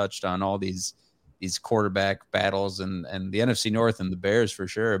briefly touched on all these quarterback battles and the NFC North and the Bears for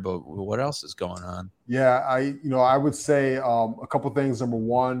sure, but what else is going on? Yeah, I would say a couple things. Number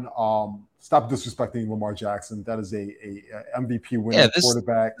one, stop disrespecting Lamar Jackson. That is a MVP winning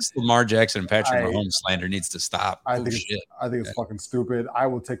quarterback. This Lamar Jackson and Patrick Mahomes slander needs to stop. I think it's fucking stupid. I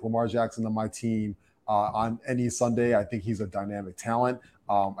will take Lamar Jackson on my team on any Sunday. I think he's a dynamic talent.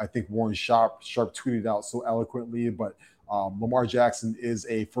 I think Warren Sharp tweeted out so eloquently, but Lamar Jackson is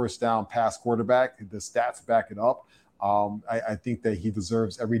a first down pass quarterback. The stats back it up. I think that he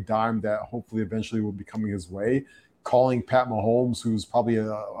deserves every dime that hopefully eventually will be coming his way. Calling Pat Mahomes, who's probably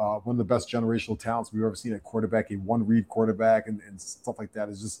one of the best generational talents we've ever seen at quarterback, a one-read quarterback and stuff like that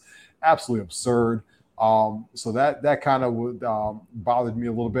is just absolutely absurd. So that kind of bothered me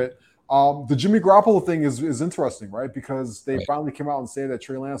a little bit. The Jimmy Garoppolo thing is interesting, right? Because they finally came out and say that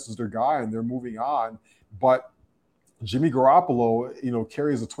Trey Lance is their guy and they're moving on. But Jimmy Garoppolo,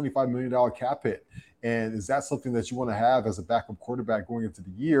 carries a $25 million cap hit. And is that something that you want to have as a backup quarterback going into the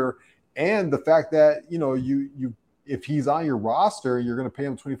year? And the fact that, if he's on your roster, you're going to pay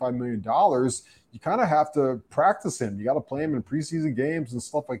him $25 million, you kind of have to practice him. You got to play him in preseason games and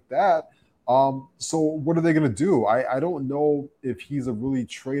stuff like that. So what are they going to do? I don't know if he's a really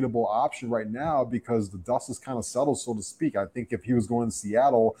tradable option right now because the dust is kind of settled, so to speak. I think if he was going to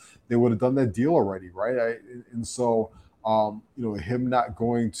Seattle, they would have done that deal already, right? Him not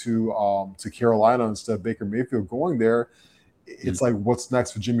going to Carolina instead of Baker Mayfield going there, it's like, what's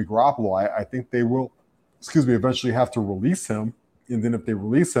next for Jimmy Garoppolo? I think they will, eventually have to release him. And then if they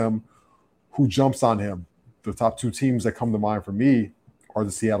release him, who jumps on him? The top two teams that come to mind for me are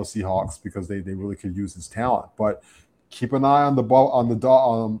the Seattle Seahawks because they really could use his talent. But keep an eye on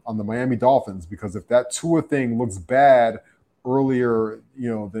the Miami Dolphins, because if that Tua thing looks bad earlier,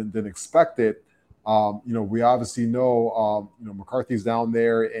 than expected, we obviously know McCarthy's down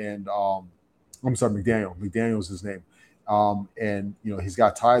there, and I'm sorry, McDaniel's his name, and he's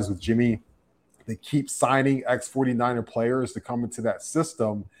got ties with Jimmy. They keep signing ex-49er players to come into that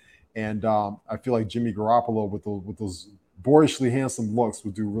system, and I feel like Jimmy Garoppolo with those boorishly handsome looks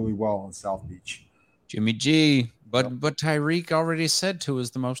would do really well in South Beach. Jimmy G, but Tyreek already said Tua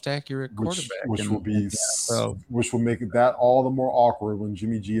is the most accurate quarterback, which will make that all the more awkward when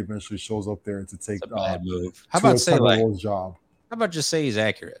Jimmy G eventually shows up there to take a bad move. How about say like job? How about just say he's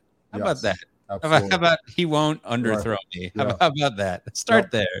accurate? How about that? Absolutely. How about he won't underthrow me? How about that? Start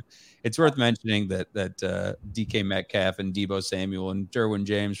there. It's worth mentioning that DK Metcalf and Deebo Samuel and Derwin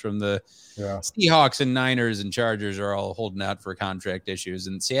James from the Seahawks and Niners and Chargers are all holding out for contract issues.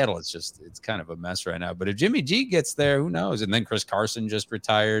 In Seattle, it's kind of a mess right now. But if Jimmy G gets there, who knows? And then Chris Carson just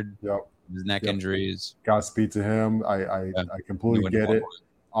retired. His neck injuries. Godspeed to him. I completely get it.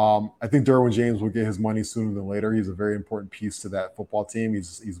 I think Derwin James will get his money sooner than later. He's a very important piece to that football team.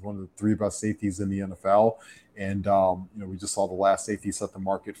 He's one of the 3 best safeties in the NFL. And, we just saw the last safety set the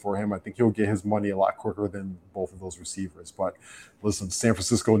market for him. I think he'll get his money a lot quicker than both of those receivers. But listen, San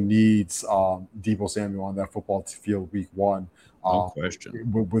Francisco needs Deebo Samuel on that football field week 1. No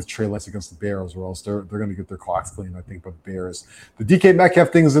question. With Trey Lance against the Bears, or else they're going to get their clocks clean, I think, by the Bears. The DK Metcalf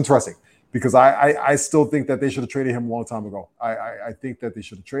thing is interesting because I still think that they should have traded him a long time ago. I think that they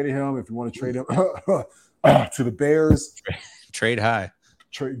should have traded him. If you want to trade him to the Bears, trade high.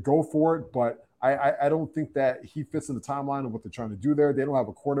 Go for it. But I don't think that he fits in the timeline of what they're trying to do there. They don't have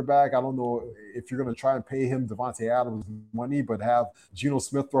a quarterback. I don't know if you're going to try and pay him Devontae Adams money, but have Geno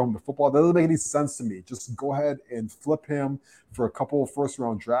Smith throw him the football. That doesn't make any sense to me. Just go ahead and flip him for a couple of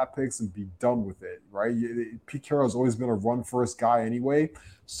first-round draft picks and be done with it, right? Pete Carroll's always been a run-first guy anyway,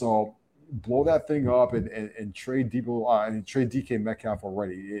 so blow that thing up and trade Deebo and trade DK Metcalf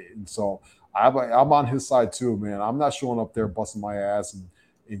already. And so I'm on his side too, man. I'm not showing up there busting my ass and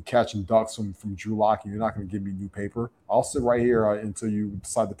catching ducks from Drew Lock, and you're not going to give me new paper. I'll sit right here until you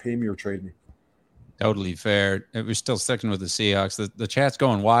decide to pay me or trade me. Totally fair. We're still sticking with the Seahawks. The chat's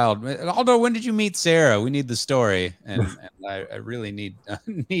going wild. Aldo, when did you meet Sarah? We need the story, and I really need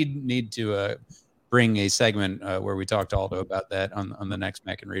to bring a segment where we talk to Aldo about that on the next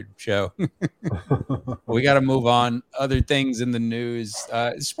Mac and Reed show. We got to move on. Other things in the news,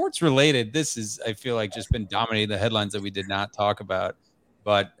 sports related. This is, I feel like, just been dominating the headlines that we did not talk about.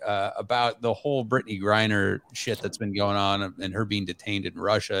 But about the whole Brittany Griner shit that's been going on and her being detained in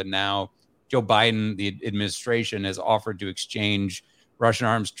Russia. Now, Joe Biden, the administration, has offered to exchange Russian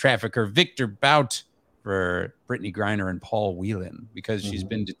arms trafficker Victor Bout for Brittany Griner and Paul Whelan because she's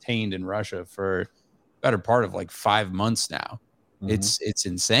been detained in Russia for better part of like 5 months now. It's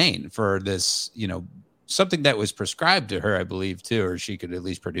insane for this, something that was prescribed to her, I believe, too, or she could at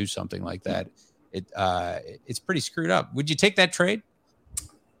least produce something like that. It's pretty screwed up. Would you take that trade?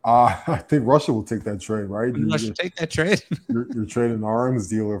 I think Russia will take that trade, right? Russia take that trade. you're trading an arms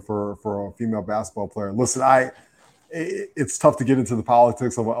dealer for a female basketball player. Listen, it's tough to get into the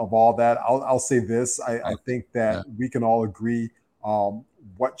politics of all that. I'll say this: I think that we can all agree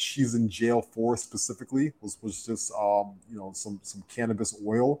what she's in jail for specifically was just some cannabis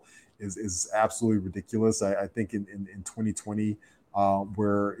oil is absolutely ridiculous. I think in 2020.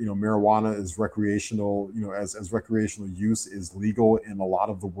 Where marijuana is recreational, as recreational use is legal in a lot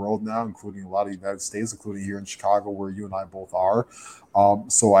of the world now, including a lot of the United States, including here in Chicago, where you and I both are.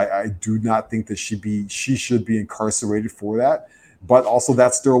 So I do not think that she should be incarcerated for that. But also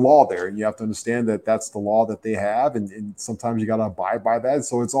that's their law there, and you have to understand that that's the law that they have, and sometimes you got to abide by that.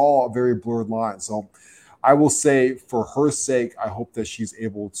 So it's all a very blurred line. So I will say, for her sake, I hope that she's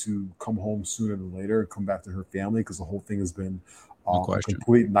able to come home sooner than later and come back to her family, because the whole thing has been a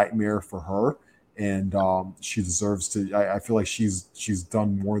complete nightmare for her, and she deserves to. I feel like she's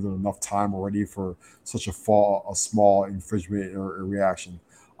done more than enough time already for such a small infringement or reaction.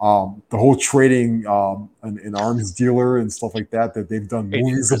 The whole trading an arms dealer and stuff like that they've done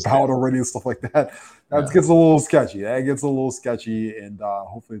movies about already and stuff like that. Gets a little sketchy. That gets a little sketchy, and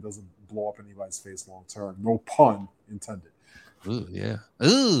hopefully it doesn't blow up anybody's face long term. No pun intended. Ooh, yeah.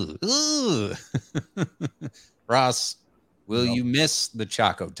 Ooh. Ross, will you miss the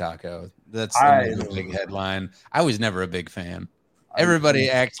Choco Taco? That's the big headline. I was never a big fan. Everybody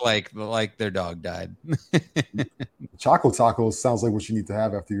acts like their dog died. Choco Taco sounds like what you need to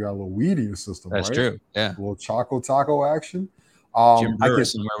have after you got a little weed in your system. That's right? True. Yeah. A little Choco Taco action. Jim Brewer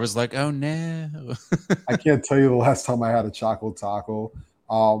somewhere was like, oh no. I can't tell you the last time I had a Choco Taco.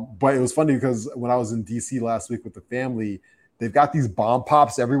 But it was funny because when I was in DC last week with the family, they've got these bomb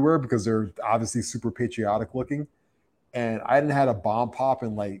pops everywhere because they're obviously super patriotic looking. And I hadn't had a bomb pop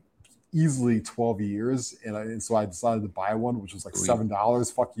in like easily 12 years. And so I decided to buy one, which was like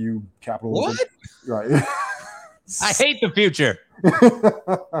 $7. Fuck you, capitalism. What? Right. I hate the future.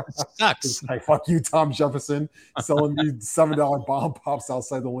 Sucks. Like, fuck you, Tom Jefferson, selling me $7 bomb pops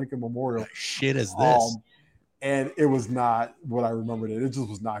outside the Lincoln Memorial. Shit is this? And it was not what I remembered it. It just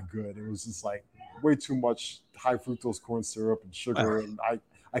was not good. It was just like way too much high fructose corn syrup and sugar. And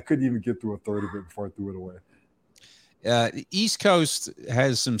I couldn't even get through a third of it before I threw it away. The East Coast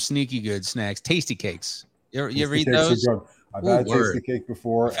has some sneaky good snacks. Tasty cakes. You ever eat those? I've Ooh, had word. Tasty Cake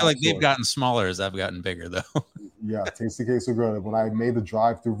before. I feel like they've Absolutely. gotten smaller as I've gotten bigger, though. Yeah, Tasty Cakes are good. When I made the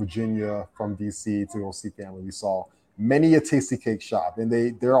drive through Virginia from DC to go see family, we saw many a Tasty Cake shop, and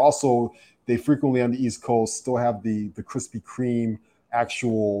they frequently on the East Coast still have the Krispy Kreme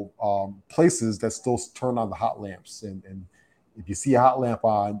actual places that still turn on the hot lamps. And if you see a hot lamp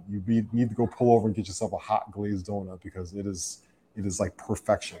on, need to go pull over and get yourself a hot glazed donut because it is like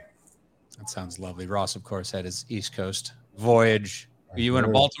perfection. That sounds lovely. Ross, of course, had his East Coast voyage. You went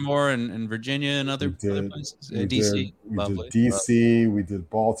to Baltimore and Virginia and other places? DC. Lovely. Did DC. We did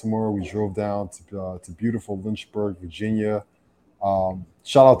Baltimore. We drove down to beautiful Lynchburg, Virginia.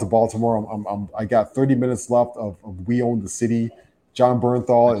 Shout out to Baltimore. I got 30 minutes left of We Own the City. John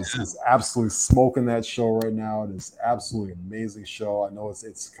Bernthal is absolutely smoking that show right now. It is absolutely amazing show. I know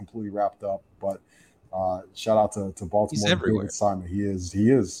it's completely wrapped up, but shout out to Baltimore. He's everywhere. David Simon. He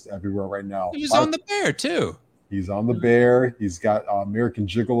is everywhere right now. He was on The Bear too. He's on The Bear. He's got American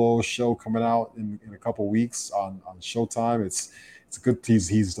Gigolo show coming out in a couple weeks on Showtime. It's good.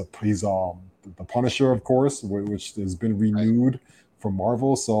 He's the Punisher, of course, which has been renewed from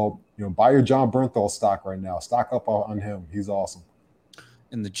Marvel. So buy your John Bernthal stock right now. Stock up on him. He's awesome.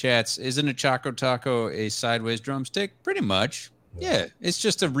 In the chats, isn't a Choco Taco a sideways drumstick? Pretty much. Yeah, it's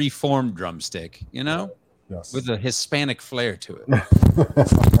just a reformed drumstick, Yes. with a Hispanic flair to it.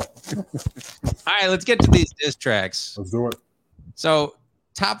 All right, let's get to these diss tracks. Let's do it. So,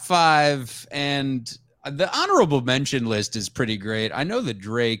 top 5, and the honorable mention list is pretty great. I know that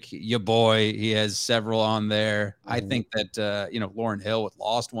Drake, your boy, he has several on there. I think that Lauryn Hill with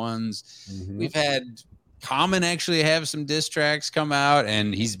Lost Ones. We've had Common actually have some diss tracks come out,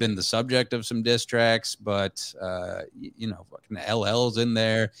 and he's been the subject of some diss tracks, but fucking LL's in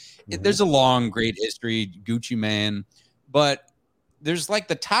there. There's a long, great history, Gucci Mane, but there's like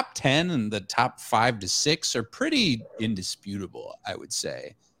the top 10 and the top 5 to 6 are pretty indisputable, I would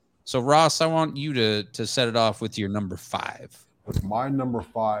say. So Ross, I want you to set it off with your number 5. My number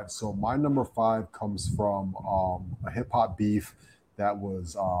 5. So my number 5 comes from a hip hop beef that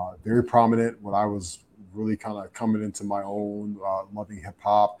was very prominent when I was really kind of coming into my own loving hip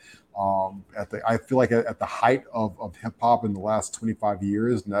hop. I feel like at the height of hip hop in the last 25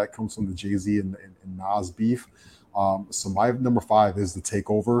 years, and that comes from the Jay-Z and Nas beef. So my number 5 is The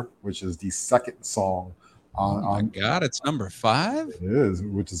Takeover, which is the second song. Oh my God, it's number 5? It is,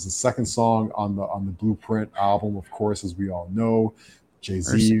 which is the second song on the Blueprint album, of course, as we all know.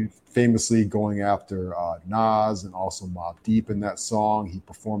 Jay-Z famously going after Nas and also Mobb Deep in that song. He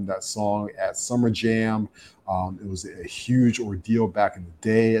performed that song at Summer Jam. It was a huge ordeal back in the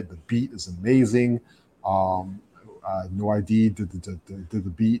day. The beat is amazing. No ID did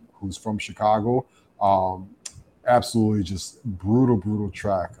the beat, who's from Chicago. Absolutely just brutal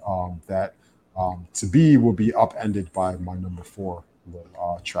track that to be will be upended by my number 4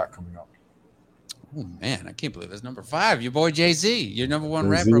 track coming up. Oh man, I can't believe it's number 5. Your boy Jay-Z, your number 1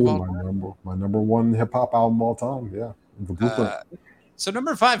 rapper of all time. My number 1 hip hop album of all time. Yeah, The Blueprint. So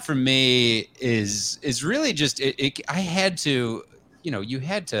number 5 for me is really just I had to, you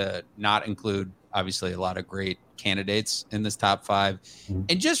had to not include obviously a lot of great candidates in this top 5,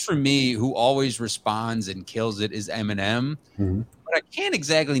 and just for me, who always responds and kills it is Eminem. But I can't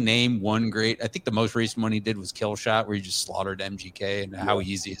exactly name one great. I think the most recent one he did was Kill Shot, where he just slaughtered MGK, and how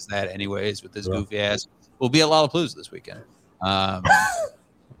easy is that, anyways, with this goofy ass? We'll be at Lollapalooza this weekend.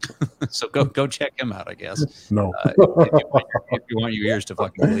 So go check him out, I guess. No, if you want your ears to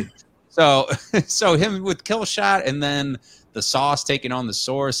fucking bleed. So him with Kill Shot, and then the Sauce taking on the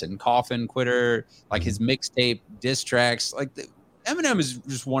Source and Coffin Quitter, like his mixtape diss tracks. Like Eminem is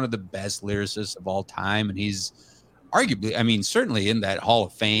just one of the best lyricists of all time, and he's arguably, I mean, certainly in that Hall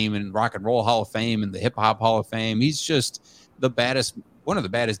of Fame and Rock and Roll Hall of Fame and the Hip Hop Hall of Fame. He's just the baddest, one of the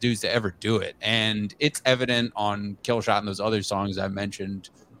baddest dudes to ever do it, and it's evident on Kill Shot and those other songs I mentioned.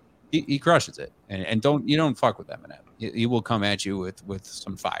 He crushes it, and don't fuck with Eminem. He will come at you with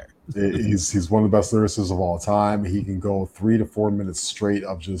some fire. He's one of the best lyricists of all time. He can go 3 to 4 minutes straight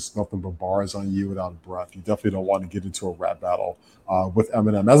of just nothing but bars on you without a breath. You definitely don't want to get into a rap battle with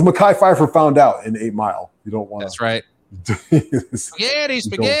Eminem, as Mekhi Phifer found out in 8 Mile. You don't want. That's right. Spaghetti.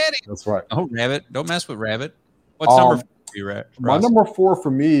 That's right. Oh, Rabbit! Don't mess with Rabbit. What's number 4 for you, Ross? My number 4 for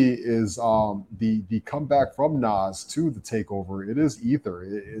me is the comeback from Nas to The Takeover. It is Ether.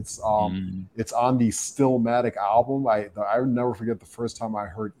 It's on the Stillmatic album. I would never forget the first time I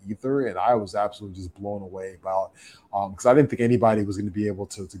heard Ether, and I was absolutely just blown away about because I didn't think anybody was going to be able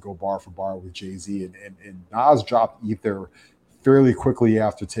to go bar for bar with Jay-Z, and Nas dropped Ether fairly quickly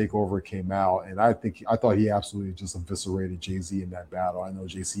after Takeover came out, and I thought he absolutely just eviscerated Jay-Z in that battle. I know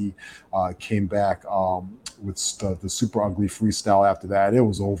Jay-Z came back with the Super Ugly freestyle after that. It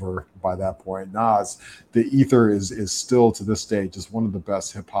was over by that point. Nas, the Ether is still to this day just one of the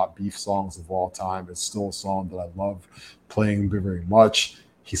best hip hop beef songs of all time. It's still a song that I love playing very much.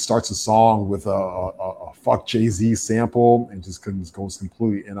 He starts a song with a fuck Jay-Z sample and just goes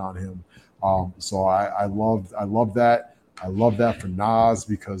completely in on him. So I love that. I love that for Nas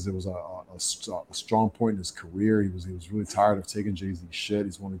because it was a strong point in his career. He was really tired of taking Jay-Z's shit.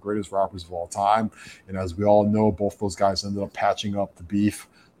 He's one of the greatest rappers of all time. And as we all know, both those guys ended up patching up the beef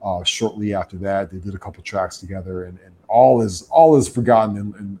shortly after that. They did a couple tracks together, and all is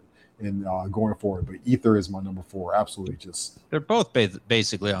forgotten in going forward. But Ether is my number 4. Absolutely, just they're both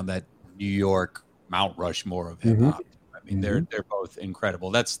basically on that New York Mount Rushmore of hip hop. I mean, they're both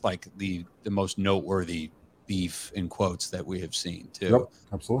incredible. That's like the most noteworthy beef in quotes that we have seen too. Yep,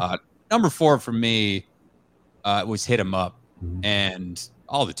 absolutely. Number 4 for me was Hit 'Em Up, and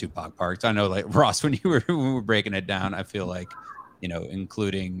all the Tupac parts. I know, like Ross, when we were breaking it down, I feel like,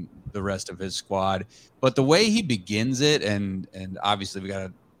 including the rest of his squad, but the way he begins it, and obviously we got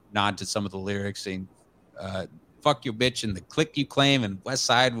to nod to some of the lyrics saying, "Fuck your bitch" and the click you claim, and West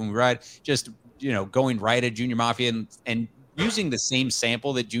Side when we ride, just going right at Junior Mafia and using the same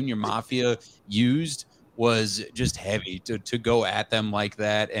sample that Junior Mafia used was just heavy to go at them like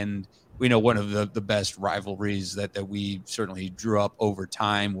that. And we know one of the best rivalries that we certainly drew up over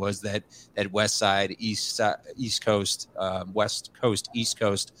time was that West Side, East Coast, West Coast, East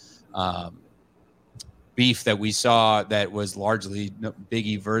Coast beef that we saw that was largely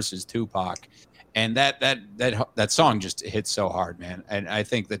Biggie versus Tupac. And that song just hits so hard, man. And I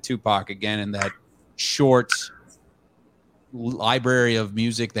think that Tupac, again, in that short library of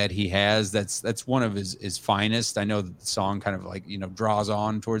music that he has, that's one of his finest. I know that the song kind of like draws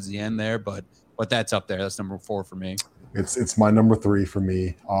on towards the end there, but that's up there. That's number 4 for me. It's my number 3 for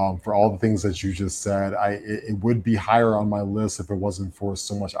me. For all the things that you just said, it would be higher on my list if it wasn't for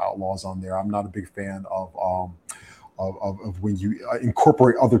so much Outlaws on there. I'm not a big fan of when you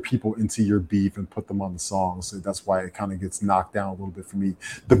incorporate other people into your beef and put them on the song. So that's why it kind of gets knocked down a little bit for me.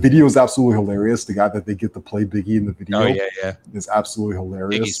 The video is absolutely hilarious. The guy that they get to play Biggie in the video is absolutely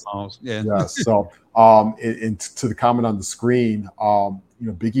hilarious. Biggie Smalls, yeah. So, and to the comment on the screen,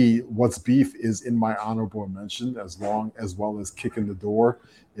 Biggie, What's Beef is in my honorable mention, as well as Kicking the Door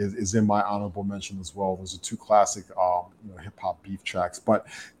is in my honorable mention as well. Those are 2 classic hip hop beef tracks. But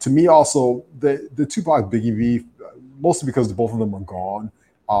to me also, the Tupac Biggie beef, mostly because both of them are gone,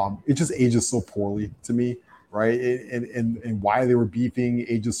 it just ages so poorly to me, right? And why they were beefing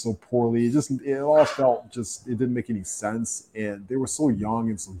ages so poorly. It all felt it didn't make any sense. And they were so young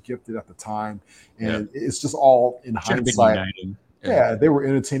and so gifted at the time. And it's just all in hindsight. Yeah, they were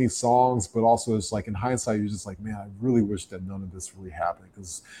entertaining songs, but also it's like in hindsight, you're just like, man, I really wish that none of this really happened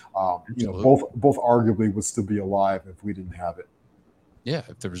because, both arguably would still be alive if we didn't have it. Yeah,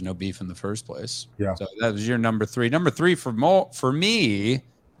 if there was no beef in the first place. Yeah. So that was your number 3. Number 3 for me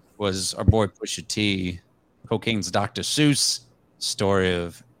was our boy Pusha T, Cocaine's Dr. Seuss story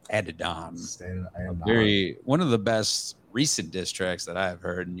of Adidon. One of the best recent diss tracks that I've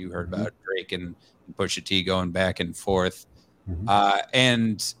heard, and you heard about Drake and Pusha T going back and forth.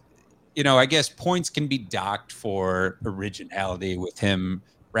 And I guess points can be docked for originality with him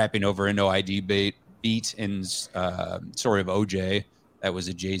rapping over an OID beat in Story of OJ. That was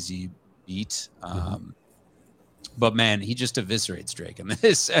a Jay-Z beat. But man, he just eviscerates Drake. And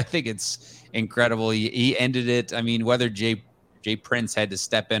this, I think it's incredible. He ended it. I mean, whether Jay Prince had to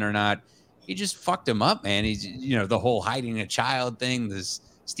step in or not, he just fucked him up, man. He's, the whole hiding a child thing, this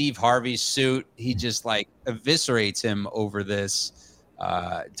Steve Harvey suit, he just like eviscerates him over this,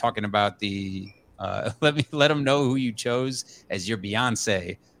 talking about the let him know who you chose as your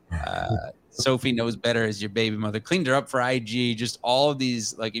Beyonce. Sophie knows better as your baby mother. Cleaned her up for IG. Just all of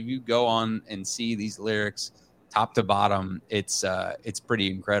these, like if you go on and see these lyrics top to bottom, it's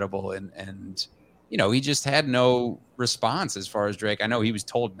pretty incredible. And he just had no response as far as Drake. I know he was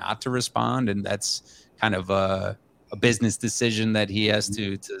told not to respond, and that's kind of a business decision that he has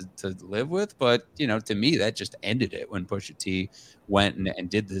to live with. But, to me, that just ended it when Pusha T went and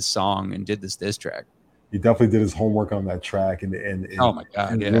did this song and did this diss track. He definitely did his homework on that track and oh my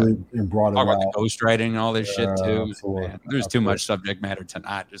God, and yeah. really brought Talk it about out. the ghostwriting and all this shit too. Absolutely. There's too much subject matter to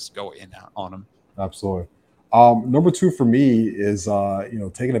not just go in on him. Absolutely. Number 2 for me is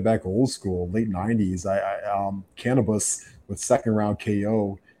taking it back old school, late 90s. I Cannabis with Second Round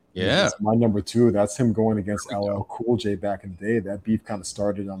KO Yeah. It's my number 2. That's him going against LL Cool J back in the day. That beef kind of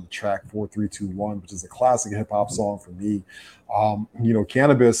started on the track 4321, which is a classic hip hop song for me.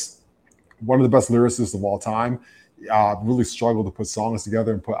 Cannabis, one of the best lyricists of all time, really struggled to put songs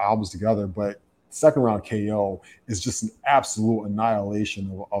together and put albums together. But Second Round KO is just an absolute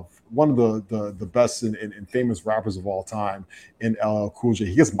annihilation of one of the best and famous rappers of all time in LL Cool J.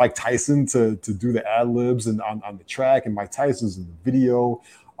 He gets Mike Tyson to do the ad libs and on the track, and Mike Tyson's in the video.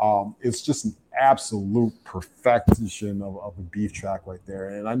 It's just an absolute perfection of a beef track right there.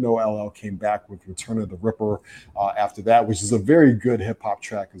 And I know LL came back with Return of the Ripper after that, which is a very good hip hop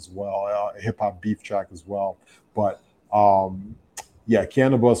track as well, hip hop beef track as well. But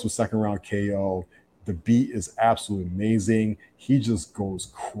Cannabis with Second Round KO. The beat is absolutely amazing. He just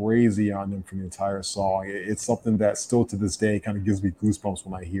goes crazy on them for the entire song. It's something that still to this day kind of gives me goosebumps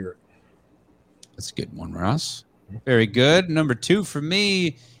when I hear it. That's a good one, Ross. Very good. Number 2 for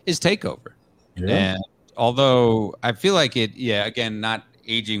me is Takeover. Yeah. And although I feel like it, again, not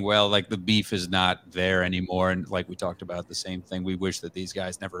aging well, like the beef is not there anymore. And like we talked about, the same thing. We wish that these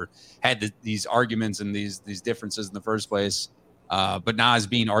guys never had these arguments and these differences in the first place. But Nas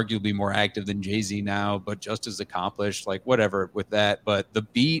being arguably more active than Jay-Z now, but just as accomplished, like whatever with that. But the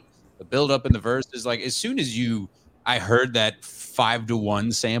beat, the build up in the verse is like, as soon as I heard that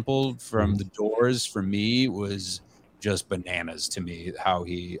 5-to-1 sample from the Doors, for me was just bananas to me. How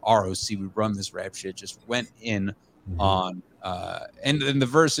ROC would run this rap shit, just went in on, and the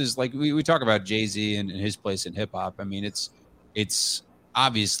verses, like we talk about Jay-Z and his place in hip hop. I mean, it's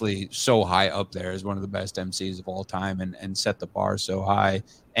obviously so high up there as one of the best MCs of all time and set the bar so high.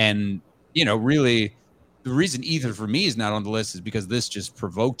 And, really the reason Ether for me is not on the list is because this just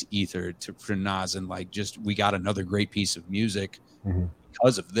provoked Ether for Nas, and like, just, we got another great piece of music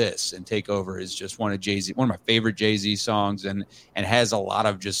because of this. And Takeover is just one of my favorite Jay-Z songs, and has a lot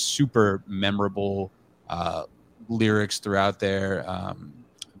of just super memorable lyrics throughout there. I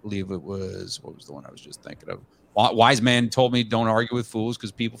believe it was, what was the one I was just thinking of? Wise Man told me don't argue with fools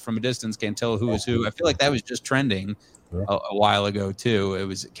because people from a distance can't tell who is who. I feel like that was just trending a while ago too. It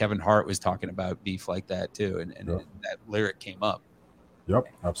was Kevin Hart was talking about beef like that too, and that lyric came up. Yep,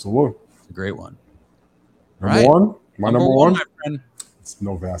 absolutely. It's a great one. Number one, my number one. My friend. It's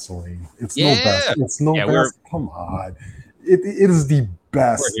No Vaseline. It's no Vaseline. Come on, it is the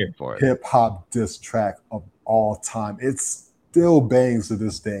best hip hop diss track of all time. It still bangs to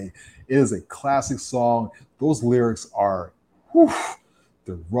this day. It is a classic song. Those lyrics are,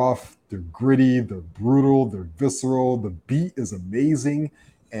 they're rough, they're gritty, they're brutal, they're visceral. The beat is amazing.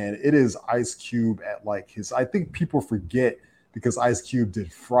 And it is Ice Cube at like his, I think people forget because Ice Cube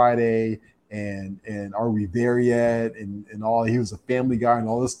did Friday and Are We There Yet? And all, he was a Family Guy and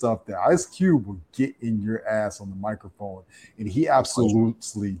all this stuff, that Ice Cube will get in your ass on the microphone. And he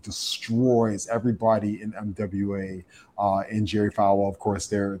absolutely destroys everybody in MWA. And Jerry Falwell, of course,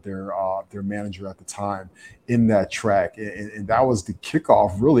 their manager at the time, in that track. And that was the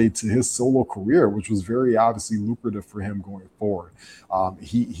kickoff really to his solo career, which was very obviously lucrative for him going forward.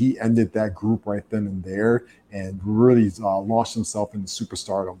 He ended that group right then and there and really launched himself into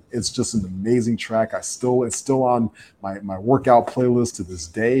superstardom. It's just an amazing track. It's still on my workout playlist to this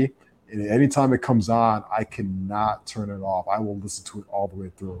day. And anytime it comes on, I cannot turn it off. I will listen to it all the way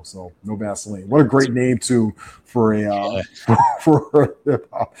through. So No Vaseline. What a great name too for a hip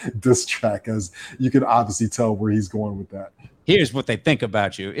hop diss track, as you can obviously tell where he's going with that. Here's what they think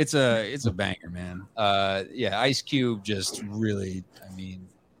about you. It's a banger, man. Ice Cube just really,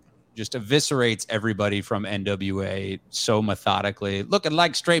 just eviscerates everybody from NWA so methodically, looking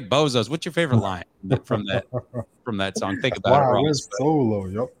like straight bozos. What's your favorite line from that song? Think about it, Ross. Solo,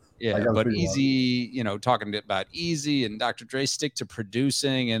 yep. Yeah, but Easy, talking about Easy and Dr. Dre stick to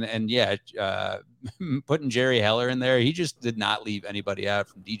producing and putting Jerry Heller in there. He just did not leave anybody out,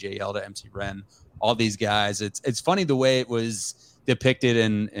 from DJ Yell to MC Ren, all these guys. It's funny the way it was depicted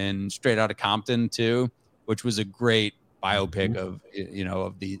in Straight Outta Compton too, which was a great biopic of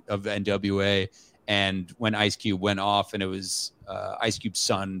NWA. And when Ice Cube went off, and it was Ice Cube's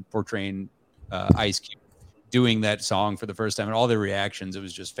son portraying Ice Cube doing that song for the first time, and all their reactions, it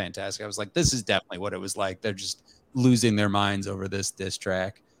was just fantastic. I was like, this is definitely what it was like. They're just losing their minds over this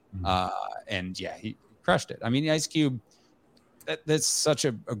track. He crushed it. Ice Cube, that's such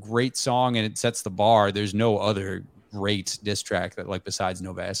a great song, and it sets the bar. There's no other great diss track that, like, besides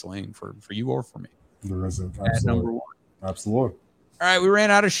No Vaseline for you or for me. There isn't. At number one. Absolutely. All right, we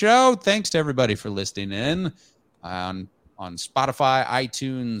ran out of show. Thanks to everybody for listening in on Spotify,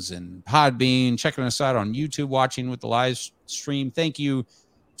 iTunes, and Podbean, checking us out on YouTube, watching with the live stream. Thank you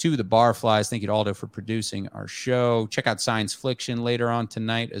to the Barflies. Thank you to Aldo for producing our show. Check out Science Fiction later on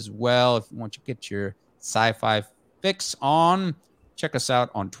tonight as well. If you want to get your sci-fi fix on, check us out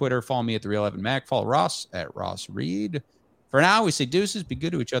on Twitter. Follow me at The Real Evan Mac. Follow Ross at Ross Reed. For now, we say deuces. Be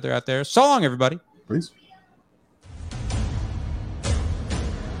good to each other out there. So long, everybody. Peace.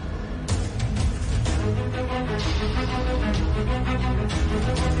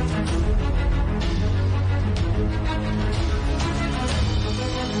 Thank you.